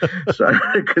that's what,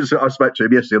 because I spoke to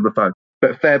him yesterday on the phone.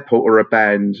 But Fairport are a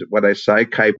band where they say,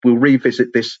 okay, we'll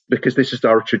revisit this because this is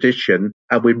our tradition,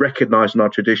 and we recognise in our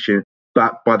tradition,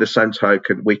 but by the same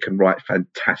token, we can write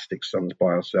fantastic songs by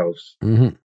ourselves.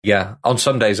 Mm-hmm. Yeah, on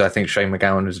some days I think Shane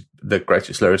MacGowan is the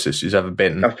greatest lyricist who's ever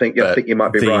been. I think you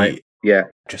might be right. Yeah,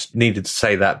 just needed to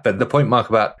say that. But the point, Mark,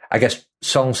 about I guess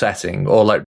song setting or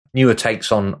like newer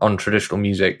takes on traditional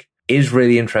music is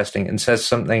really interesting and says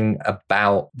something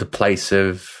about the place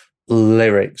of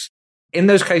lyrics. In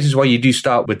those cases where you do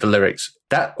start with the lyrics,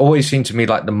 that always seemed to me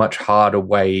like the much harder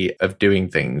way of doing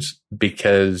things,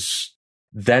 because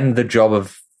then the job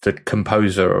of the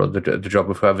composer or the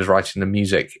job of whoever's writing the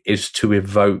music is to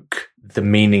evoke the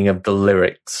meaning of the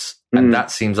lyrics. And that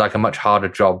seems like a much harder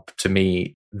job to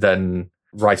me than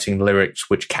writing lyrics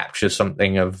which capture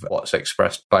something of what's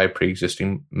expressed by a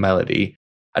pre-existing melody.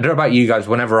 I don't know about you guys,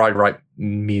 whenever I write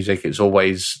music, it's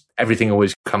always, everything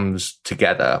always comes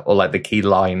together, or like the key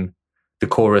line, the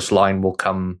chorus line will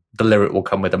come, the lyric will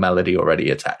come with a melody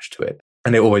already attached to it.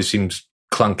 And it always seems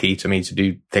clunky to me to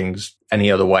do things any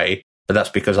other way. But that's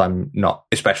because I'm not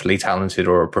especially talented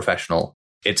or a professional.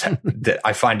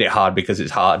 I find it hard because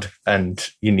it's hard and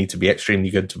you need to be extremely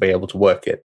good to be able to work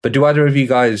it. But do either of you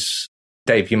guys,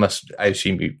 Dave, I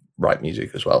assume you write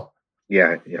music as well?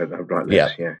 Yeah, I write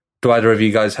lyrics, yeah. Do either of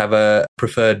you guys have a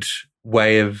preferred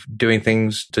way of doing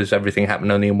things? Does everything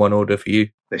happen only in one order for you?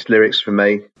 It's lyrics for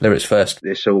me. Lyrics first.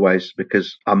 It's always,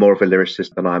 because I'm more of a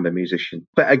lyricist than I'm a musician.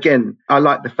 But again, I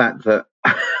like the fact that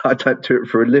I don't do it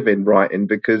for a living writing,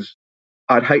 because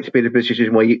I'd hate to be in a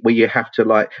position where you have to,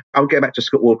 like, I'll get back to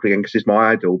Scott Walker again because he's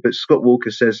my idol. But Scott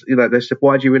Walker says, they said,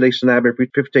 why do you release an album every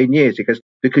 15 years? He goes,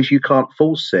 because you can't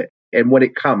force it. And when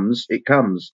it comes, it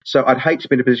comes. So I'd hate to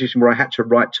be in a position where I had to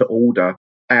write to order,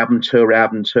 album tour on,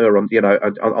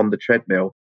 on the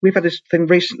treadmill. We've had this thing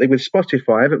recently with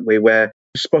Spotify, haven't we, where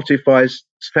Spotify's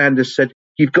founders said,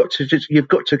 you've got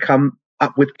to come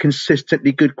up with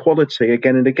consistently good quality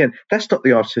again and again. That's not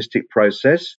the artistic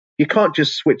process. You can't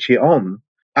just switch it on.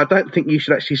 I don't think you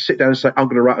should actually sit down and say, I'm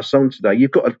going to write a song today.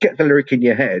 You've got to get the lyric in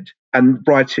your head and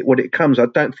write it when it comes. I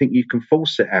don't think you can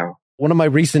force it out. One of my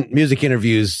recent music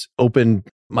interviews opened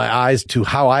my eyes to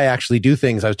how I actually do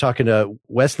things. I was talking to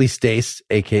Wesley Stace,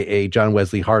 aka John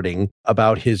Wesley Harding,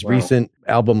 about his recent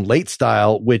album Late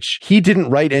Style, which he didn't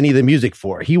write any of the music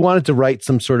for. He wanted to write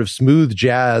some sort of smooth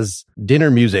jazz dinner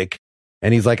music.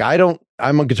 And he's like, I'm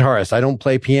a guitarist. I don't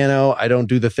play piano. I don't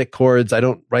do the thick chords. I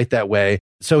don't write that way.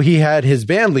 So he had his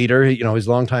band leader, his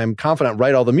longtime confidant,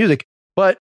 write all the music,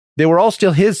 but they were all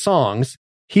still his songs.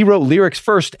 He wrote lyrics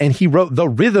first, and he wrote the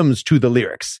rhythms to the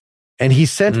lyrics. And he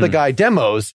sent the guy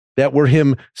demos that were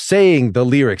him saying the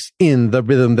lyrics in the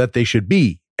rhythm that they should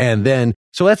be. And then,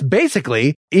 so that's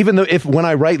basically, even though when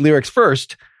I write lyrics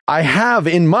first, I have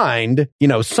in mind,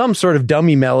 some sort of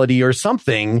dummy melody or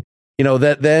something,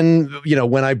 that then,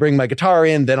 when I bring my guitar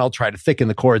in, then I'll try to thicken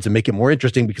the chords and make it more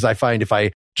interesting, because I find if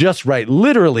I just write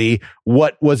literally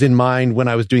what was in mind when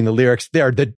I was doing the lyrics,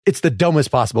 it's the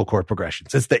dumbest possible chord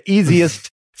progressions. It's the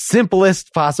easiest,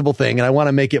 simplest possible thing. And I want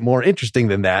to make it more interesting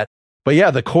than that. But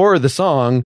yeah, the core of the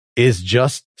song is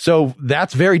just, so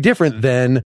that's very different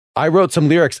than I wrote some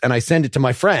lyrics and I send it to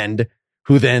my friend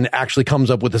who then actually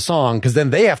comes up with the song, because then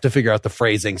they have to figure out the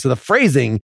phrasing. So the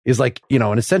phrasing is like,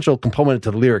 an essential component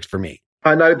to the lyrics for me.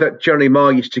 I know that Johnny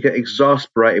Marr used to get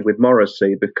exasperated with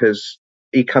Morrissey because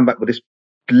he come back with this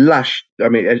lush,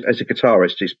 as a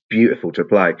guitarist, it's beautiful to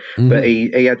play. Mm-hmm. But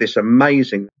he had this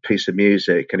amazing piece of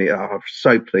music, and I'm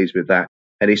so pleased with that.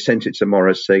 And he sent it to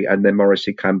Morrissey, and then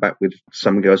Morrissey came back with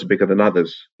Some Girls Are Bigger Than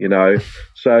Others,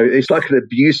 So it's like an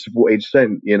abuse of what he'd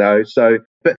sent, So,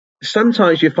 but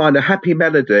sometimes you find a happy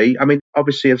melody.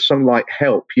 Obviously a song like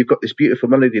Help, you've got this beautiful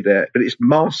melody there, but it's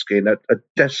masking a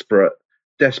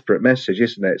desperate message,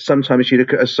 isn't it? Sometimes you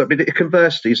look at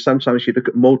conversely, sometimes you look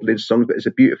at maudlin songs, but there's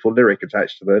a beautiful lyric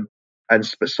attached to them.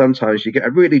 But sometimes you get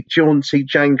a really jaunty,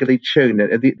 jangly tune,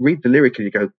 and you read the lyric and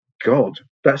you go, God,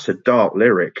 that's a dark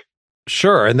lyric.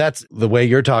 Sure. And that's the way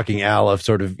you're talking, Al, of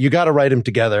sort of, you got to write them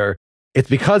together. It's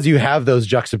because you have those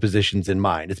juxtapositions in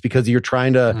mind. It's because you're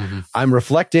trying to, I'm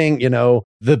reflecting,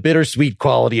 the bittersweet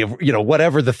quality of,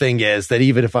 whatever the thing is, that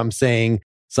even if I'm saying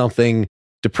something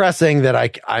depressing,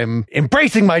 that I'm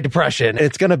embracing my depression,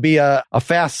 it's going to be a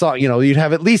fast song. You'd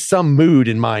have at least some mood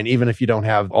in mind, even if you don't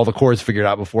have all the chords figured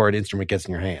out before an instrument gets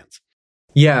in your hands.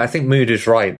 Yeah, I think mood is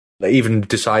right. Like, even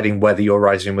deciding whether you're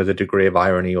writing with a degree of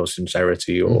irony or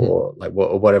sincerity or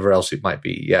or whatever else it might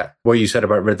be. Yeah. What you said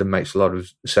about rhythm makes a lot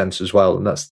of sense as well. And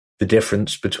that's the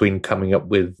difference between coming up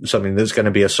with something that's going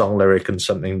to be a song lyric and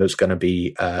something that's going to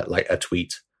be like a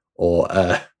tweet or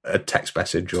a text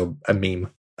message or a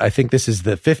meme. I think this is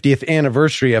the 50th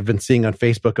anniversary I've been seeing on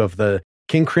Facebook of the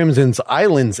King Crimson's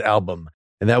Islands album.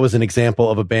 And that was an example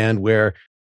of a band where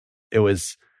it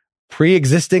was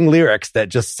pre-existing lyrics that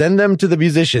just send them to the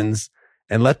musicians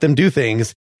and let them do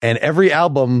things. And every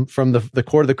album from the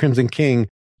Court of the Crimson King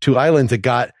to Islands,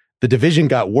 the division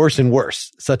got worse and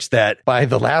worse, such that by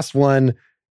the last one,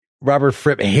 Robert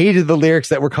Fripp hated the lyrics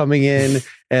that were coming in,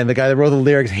 and the guy that wrote the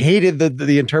lyrics hated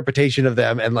the interpretation of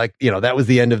them. And that was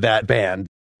the end of that band.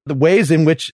 The ways in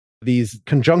which these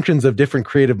conjunctions of different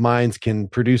creative minds can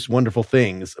produce wonderful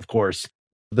things, of course.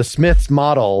 The Smiths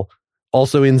model,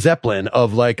 also in Zeppelin,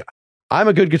 of I'm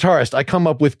a good guitarist. I come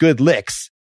up with good licks.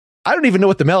 I don't even know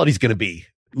what the melody's going to be.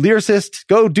 Lyricist,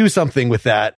 go do something with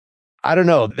that. I don't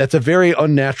know. That's a very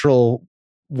unnatural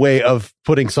way of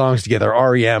putting songs together.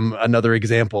 REM, another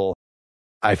example.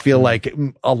 I feel like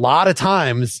a lot of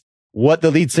times what the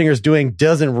lead singer's doing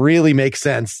doesn't really make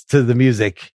sense to the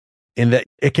music, in that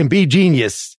it can be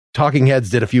genius. Talking Heads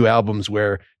did a few albums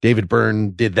where David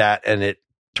Byrne did that, and it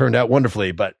turned out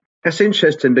wonderfully, but that's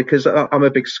interesting, because I'm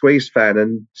a big Squeeze fan,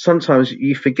 and sometimes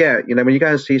you forget, when you go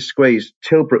and see Squeeze,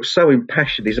 Tilbrook's so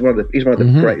impassioned. He's one of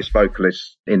the greatest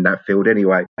vocalists in that field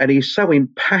anyway. And he's so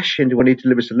impassioned when he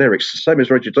delivers the lyrics, same as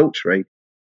Roger Daltrey.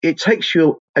 It takes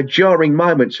you a jarring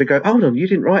moment to go, hold on, you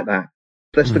didn't write that.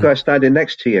 That's the guy standing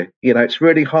next to you. You know, it's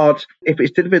really hard if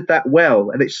it's delivered that well,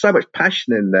 and it's so much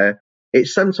passion in there.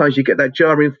 It's sometimes you get that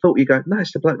jarring thought. You go, no,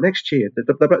 it's the bloke next to you.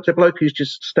 The bloke who's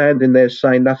just standing there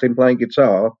saying nothing, playing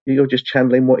guitar. You're just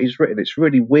channeling what he's written. It's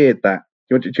really weird that.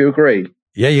 Do you agree?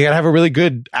 Yeah, you got to have a really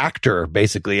good actor,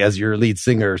 basically, as your lead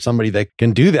singer, somebody that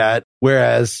can do that.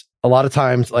 Whereas a lot of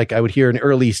times, like I would hear an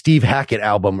early Steve Hackett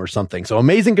album or something. So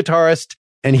amazing guitarist,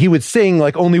 and he would sing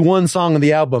like only one song on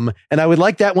the album. And I would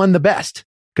like that one the best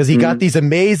because he got these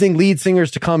amazing lead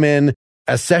singers to come in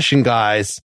as session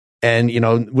guys. And, you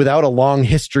know, without a long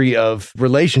history of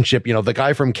relationship, you know, the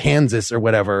guy from Kansas or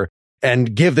whatever,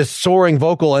 and give this soaring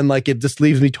vocal. And like, it just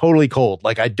leaves me totally cold.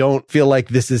 Like, I don't feel like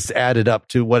this is added up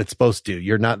to what it's supposed to.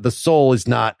 The soul is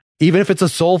not, even if it's a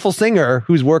soulful singer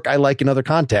whose work I like in other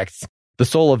contexts, the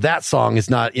soul of that song is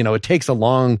not, you know, it takes a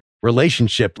long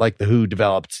relationship like the Who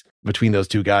developed between those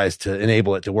two guys to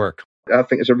enable it to work. I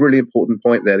think it's a really important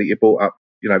point there that you brought up,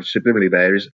 you know, subliminally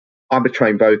there is I'm a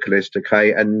trained vocalist,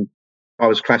 okay, and I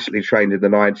was classically trained in the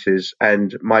 90s,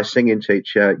 and my singing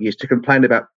teacher used to complain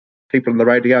about people on the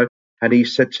radio, and he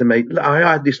said to me, I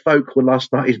had this vocal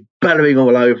last night, he's bellowing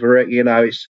all over it, you know,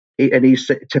 and he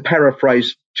said, to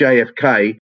paraphrase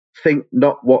JFK, think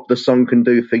not what the song can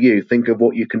do for you, think of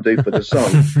what you can do for the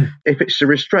song. If it's a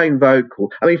restrained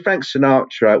vocal, I mean, Frank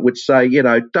Sinatra would say, you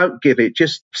know, don't give it,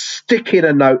 just stick in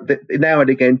a note that now and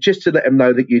again, just to let them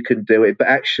know that you can do it, but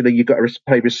actually you've got to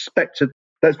pay respect to.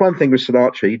 That's one thing with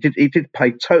Sinatra. He did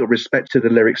pay total respect to the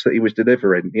lyrics that he was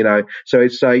delivering, you know. So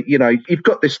he'd say, you know, you've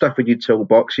got this stuff in your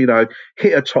toolbox, you know,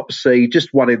 hit a top C,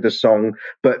 just one in the song,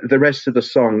 but the rest of the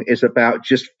song is about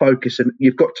just focusing.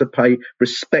 You've got to pay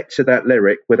respect to that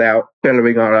lyric without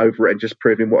bellowing on over it and just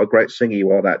proving what a great singer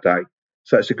you are that day.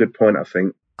 So that's a good point, I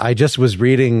think. I just was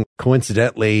reading,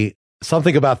 coincidentally,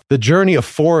 something about the journey of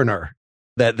Foreigner,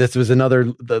 that this was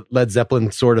the Led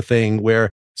Zeppelin sort of thing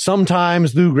where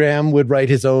sometimes Lou Gramm would write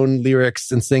his own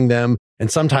lyrics and sing them, and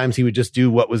sometimes he would just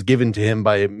do what was given to him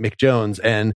by Mick Jones.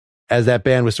 And as that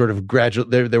band was sort of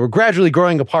they were gradually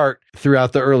growing apart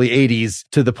throughout the early 80s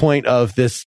to the point of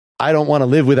this I Don't Want to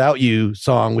Live Without You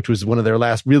song, which was one of their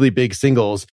last really big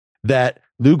singles, that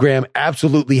Lou Gramm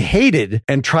absolutely hated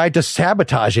and tried to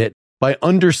sabotage it by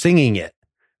under-singing it.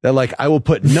 That like, I will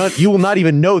put none, you will not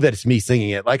even know that it's me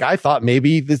singing it. Like I thought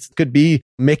maybe this could be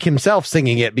Mick himself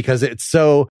singing it because it's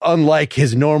so unlike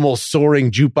his normal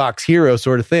soaring jukebox hero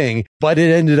sort of thing, but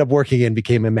it ended up working and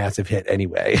became a massive hit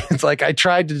anyway. It's like, I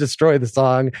tried to destroy the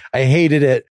song. I hated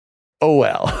it. Oh,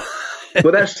 well.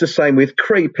 Well, that's the same with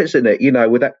Creep, isn't it? You know,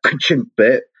 with that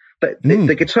bit,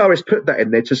 the guitarist put that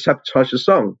in there to sabotage the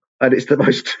song. And it's the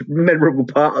most memorable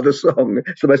part of the song.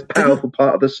 It's the most powerful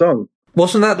part of the song.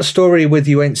 Wasn't that the story with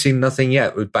You Ain't Seen Nothing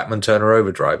Yet with Bachman Turner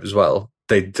Overdrive as well?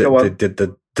 They did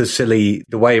the silly,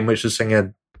 the way in which the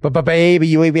singer... But baby,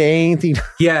 you ain't seen...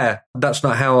 Yeah, that's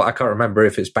not how... I can't remember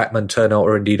if it's Bachman Turner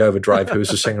or indeed Overdrive who was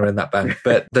the singer in that band.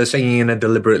 But they're singing in a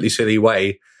deliberately silly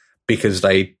way because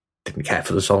they didn't care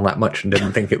for the song that much and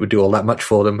didn't think it would do all that much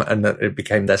for them, and that it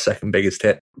became their second biggest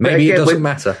hit. Maybe again, it doesn't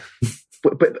matter.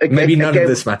 But again, maybe none of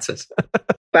this matters.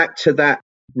 Back to that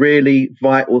really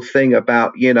vital thing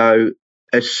about, you know,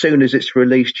 as soon as it's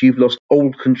released, you've lost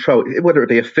all control, whether it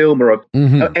be a film or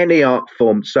any art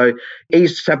form. So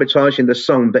he's sabotaging the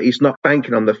song, but he's not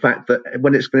banking on the fact that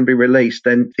when it's going to be released,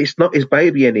 then it's not his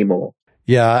baby anymore.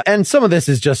 Yeah. And some of this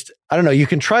is just, I don't know, you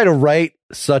can try to write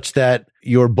such that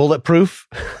you're bulletproof.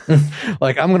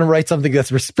 Like, I'm going to write something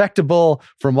that's respectable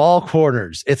from all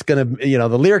corners. It's going to, you know,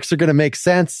 the lyrics are going to make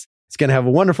sense. It's going to have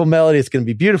a wonderful melody. It's going to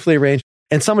be beautifully arranged.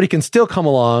 And somebody can still come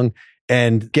along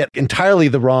and get entirely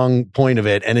the wrong point of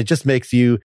it. And it just makes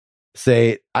you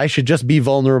say, I should just be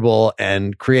vulnerable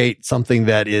and create something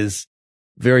that is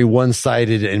very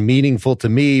one-sided and meaningful to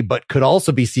me, but could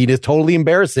also be seen as totally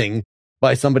embarrassing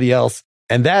by somebody else.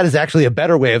 And that is actually a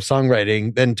better way of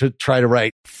songwriting than to try to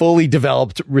write fully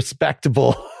developed,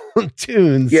 respectable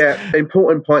tunes. Yeah,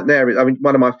 important point there. I mean,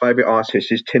 one of my favorite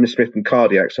artists is Tim Smith and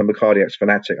Cardiacs. I'm a Cardiacs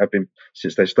fanatic. I've been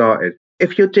since they started.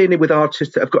 If you're dealing with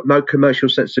artists that have got no commercial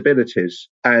sensibilities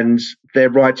and they're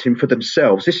writing for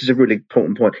themselves, this is a really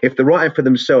important point. If they're writing for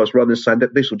themselves rather than saying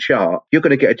that this will chart, you're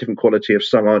going to get a different quality of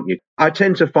song, aren't you? I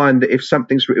tend to find that if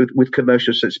something's with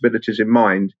commercial sensibilities in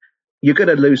mind, you're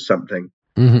going to lose something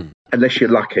unless you're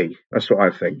lucky. That's what I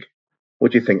think.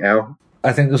 What do you think, Al?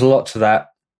 I think there's a lot to that.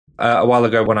 A while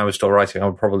ago when I was still writing, I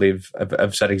would probably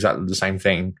have said exactly the same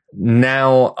thing.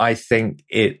 Now I think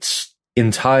it's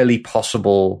entirely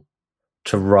possible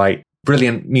to write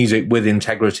brilliant music with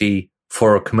integrity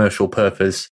for a commercial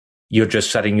purpose. You're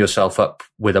just setting yourself up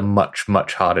with a much,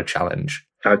 much harder challenge.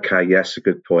 Okay, yes, a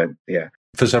good point, yeah.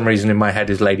 For some reason in my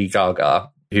head is Lady Gaga,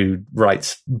 who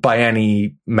writes, by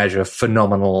any measure,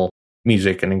 phenomenal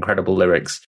music and incredible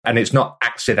lyrics. And it's not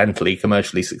accidentally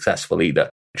commercially successful either.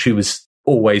 She was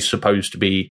always supposed to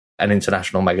be an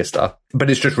international megastar,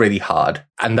 but it's just really hard.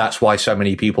 And that's why so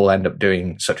many people end up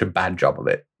doing such a bad job of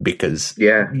it, because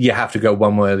you have to go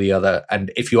one way or the other.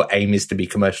 And if your aim is to be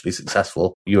commercially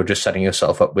successful, you're just setting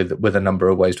yourself up with a number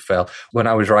of ways to fail. When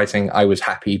I was writing, I was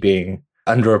happy being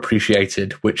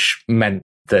underappreciated, which meant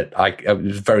that it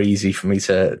was very easy for me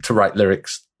to write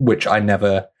lyrics, which I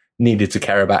never needed to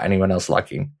care about anyone else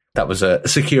liking. That was a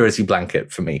security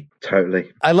blanket for me. Totally.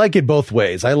 I like it both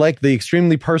ways. I like the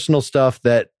extremely personal stuff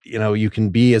that, you can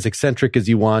be as eccentric as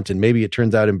you want, and maybe it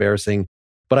turns out embarrassing.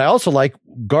 But I also like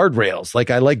guardrails. Like,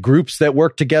 I like groups that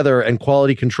work together and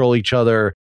quality control each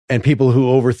other, and people who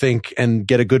overthink and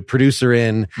get a good producer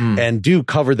in and do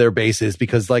cover their bases,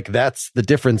 because that's the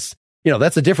difference.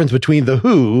 That's the difference between The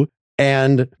Who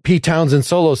and Pete Townsend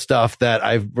solo stuff that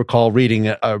I recall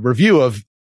reading a review of.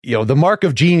 The mark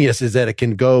of genius is that it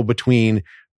can go between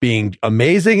being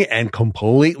amazing and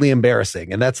completely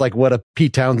embarrassing. And that's like what a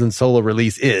Pete Townsend solo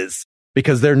release is,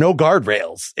 because there are no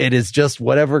guardrails. It is just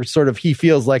whatever sort of he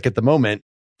feels like at the moment.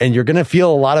 And you're going to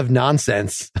feel a lot of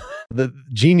nonsense. The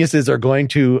geniuses are going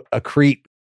to accrete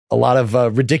a lot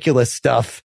of ridiculous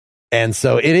stuff. And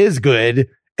so it is good,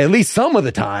 at least some of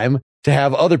the time, to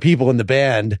have other people in the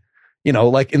band,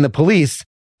 like in the Police,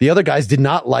 the other guys did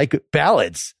not like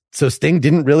ballads. So Sting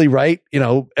didn't really write,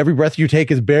 Every Breath You Take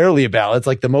is barely a ballad. It's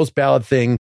like the most ballad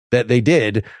thing that they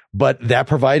did, but that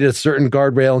provided a certain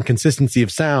guardrail and consistency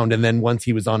of sound. And then once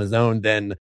he was on his own,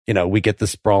 then, we get the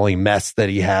sprawling mess that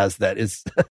he has that is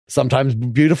sometimes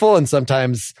beautiful and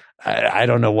sometimes I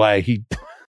don't know why he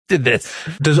did this.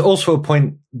 There's also a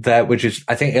point there, which is,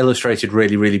 I think, illustrated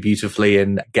really, really beautifully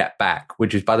in Get Back,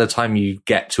 which is by the time you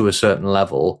get to a certain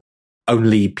level,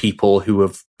 only people who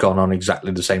have gone on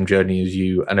exactly the same journey as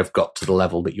you and have got to the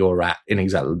level that you're at in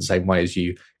exactly the same way as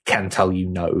you can tell you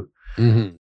no.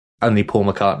 Mm-hmm. Only Paul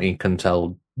McCartney can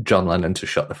tell John Lennon to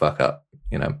shut the fuck up,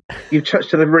 You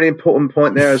touched on a really important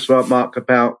point there as well, Mark,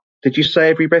 about, did you say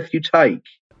Every Breath You Take?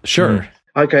 Sure.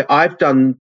 Okay, I've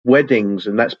done weddings,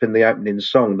 and that's been the opening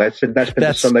song. That's been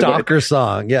the song. Stalker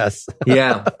song, yes.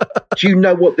 Yeah. Do you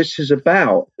know what this is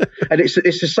about? And it's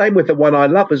the same with The One I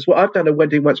Love as well. I've done a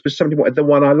wedding once with somebody wanted The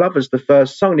One I Love as the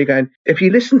first song. And you're going, if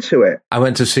you listen to it. I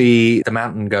went to see the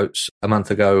Mountain Goats a month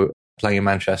ago, playing in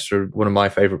Manchester, one of my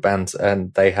favourite bands,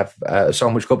 and they have a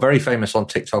song which got very famous on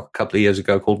TikTok a couple of years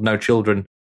ago called No Children,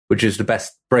 which is the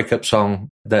best breakup song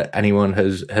that anyone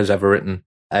has ever written.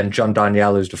 And John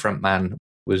Daniel, who's the front man,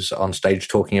 was on stage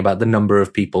talking about the number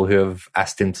of people who have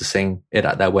asked him to sing it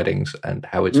at their weddings and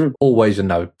how it's always a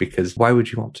no, because why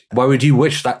would you want to? Why would you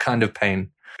wish that kind of pain?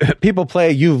 People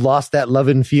play You've Lost That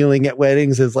Lovin' Feeling at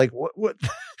weddings is like, what?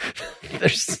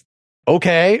 There's,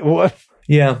 okay. What?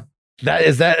 Yeah.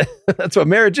 That's what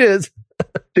marriage is.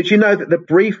 Did you know that the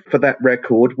brief for that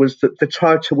record was that the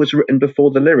title was written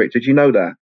before the lyric? Did you know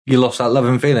that? You lost that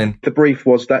loving feeling? The brief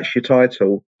was, that's your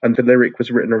title, and the lyric was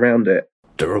written around it.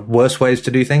 There are worse ways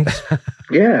to do things.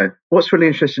 Yeah. What's really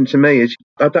interesting to me is,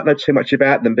 I don't know too much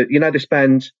about them, but this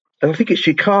band, I think it's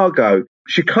Chicago.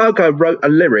 Chicago wrote a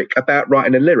lyric about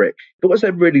writing a lyric. It was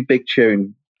a really big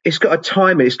tune. It's got a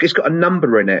timer, it's got a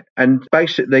number in it. And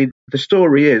basically, the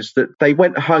story is that they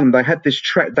went home, they had this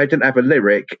track, they didn't have a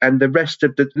lyric, and the rest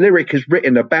of the lyric is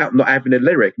written about not having a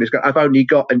lyric. And it's got, I've only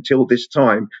got until this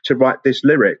time to write this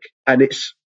lyric. And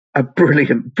it's a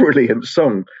brilliant, brilliant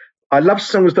song. I love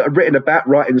songs that are written about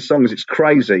writing songs. It's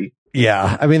crazy.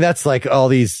 Yeah. I mean, that's like all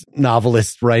these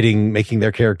novelists making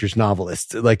their characters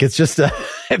novelists. Like, it's just,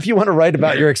 if you want to write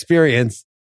about your experience,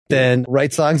 then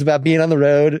write songs about being on the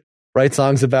road, write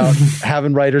songs about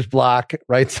having writer's block,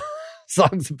 write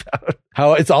songs about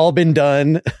how it's all been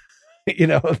done,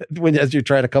 as you're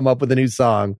trying to come up with a new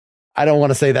song. I don't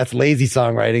want to say that's lazy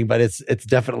songwriting, but it's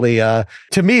definitely,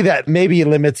 to me, that maybe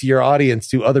limits your audience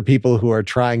to other people who are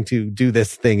trying to do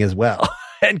this thing as well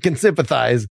and can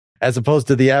sympathize, as opposed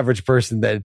to the average person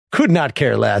that could not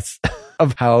care less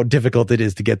of how difficult it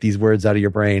is to get these words out of your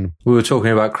brain. We were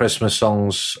talking about Christmas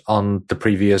songs on the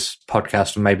previous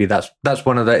podcast, and maybe that's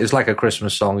one of it's like a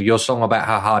Christmas song. Your song about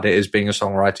how hard it is being a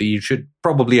songwriter, you should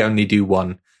probably only do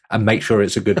one and make sure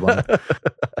it's a good one.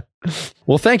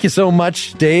 Well, thank you so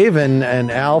much, Dave and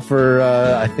Al, for,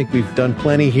 I think we've done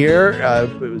plenty here.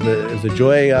 It was a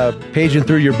joy paging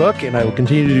through your book, and I will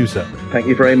continue to do so. Thank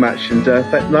you very much, and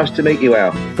nice to meet you,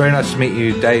 Al. Very nice to meet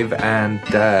you, Dave, and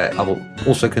I will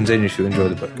also continue to enjoy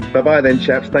the book. Bye-bye then,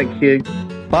 chaps. Thank you.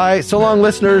 Bye. So long,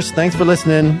 listeners. Thanks for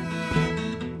listening.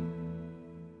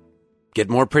 Get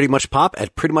more Pretty Much Pop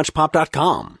at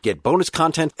prettymuchpop.com. Get bonus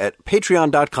content at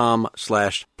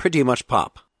patreon.com/prettymuchpop.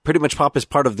 Pretty Much Pop is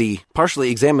part of the Partially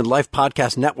Examined Life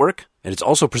podcast network, and it's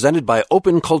also presented by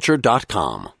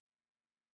openculture.com.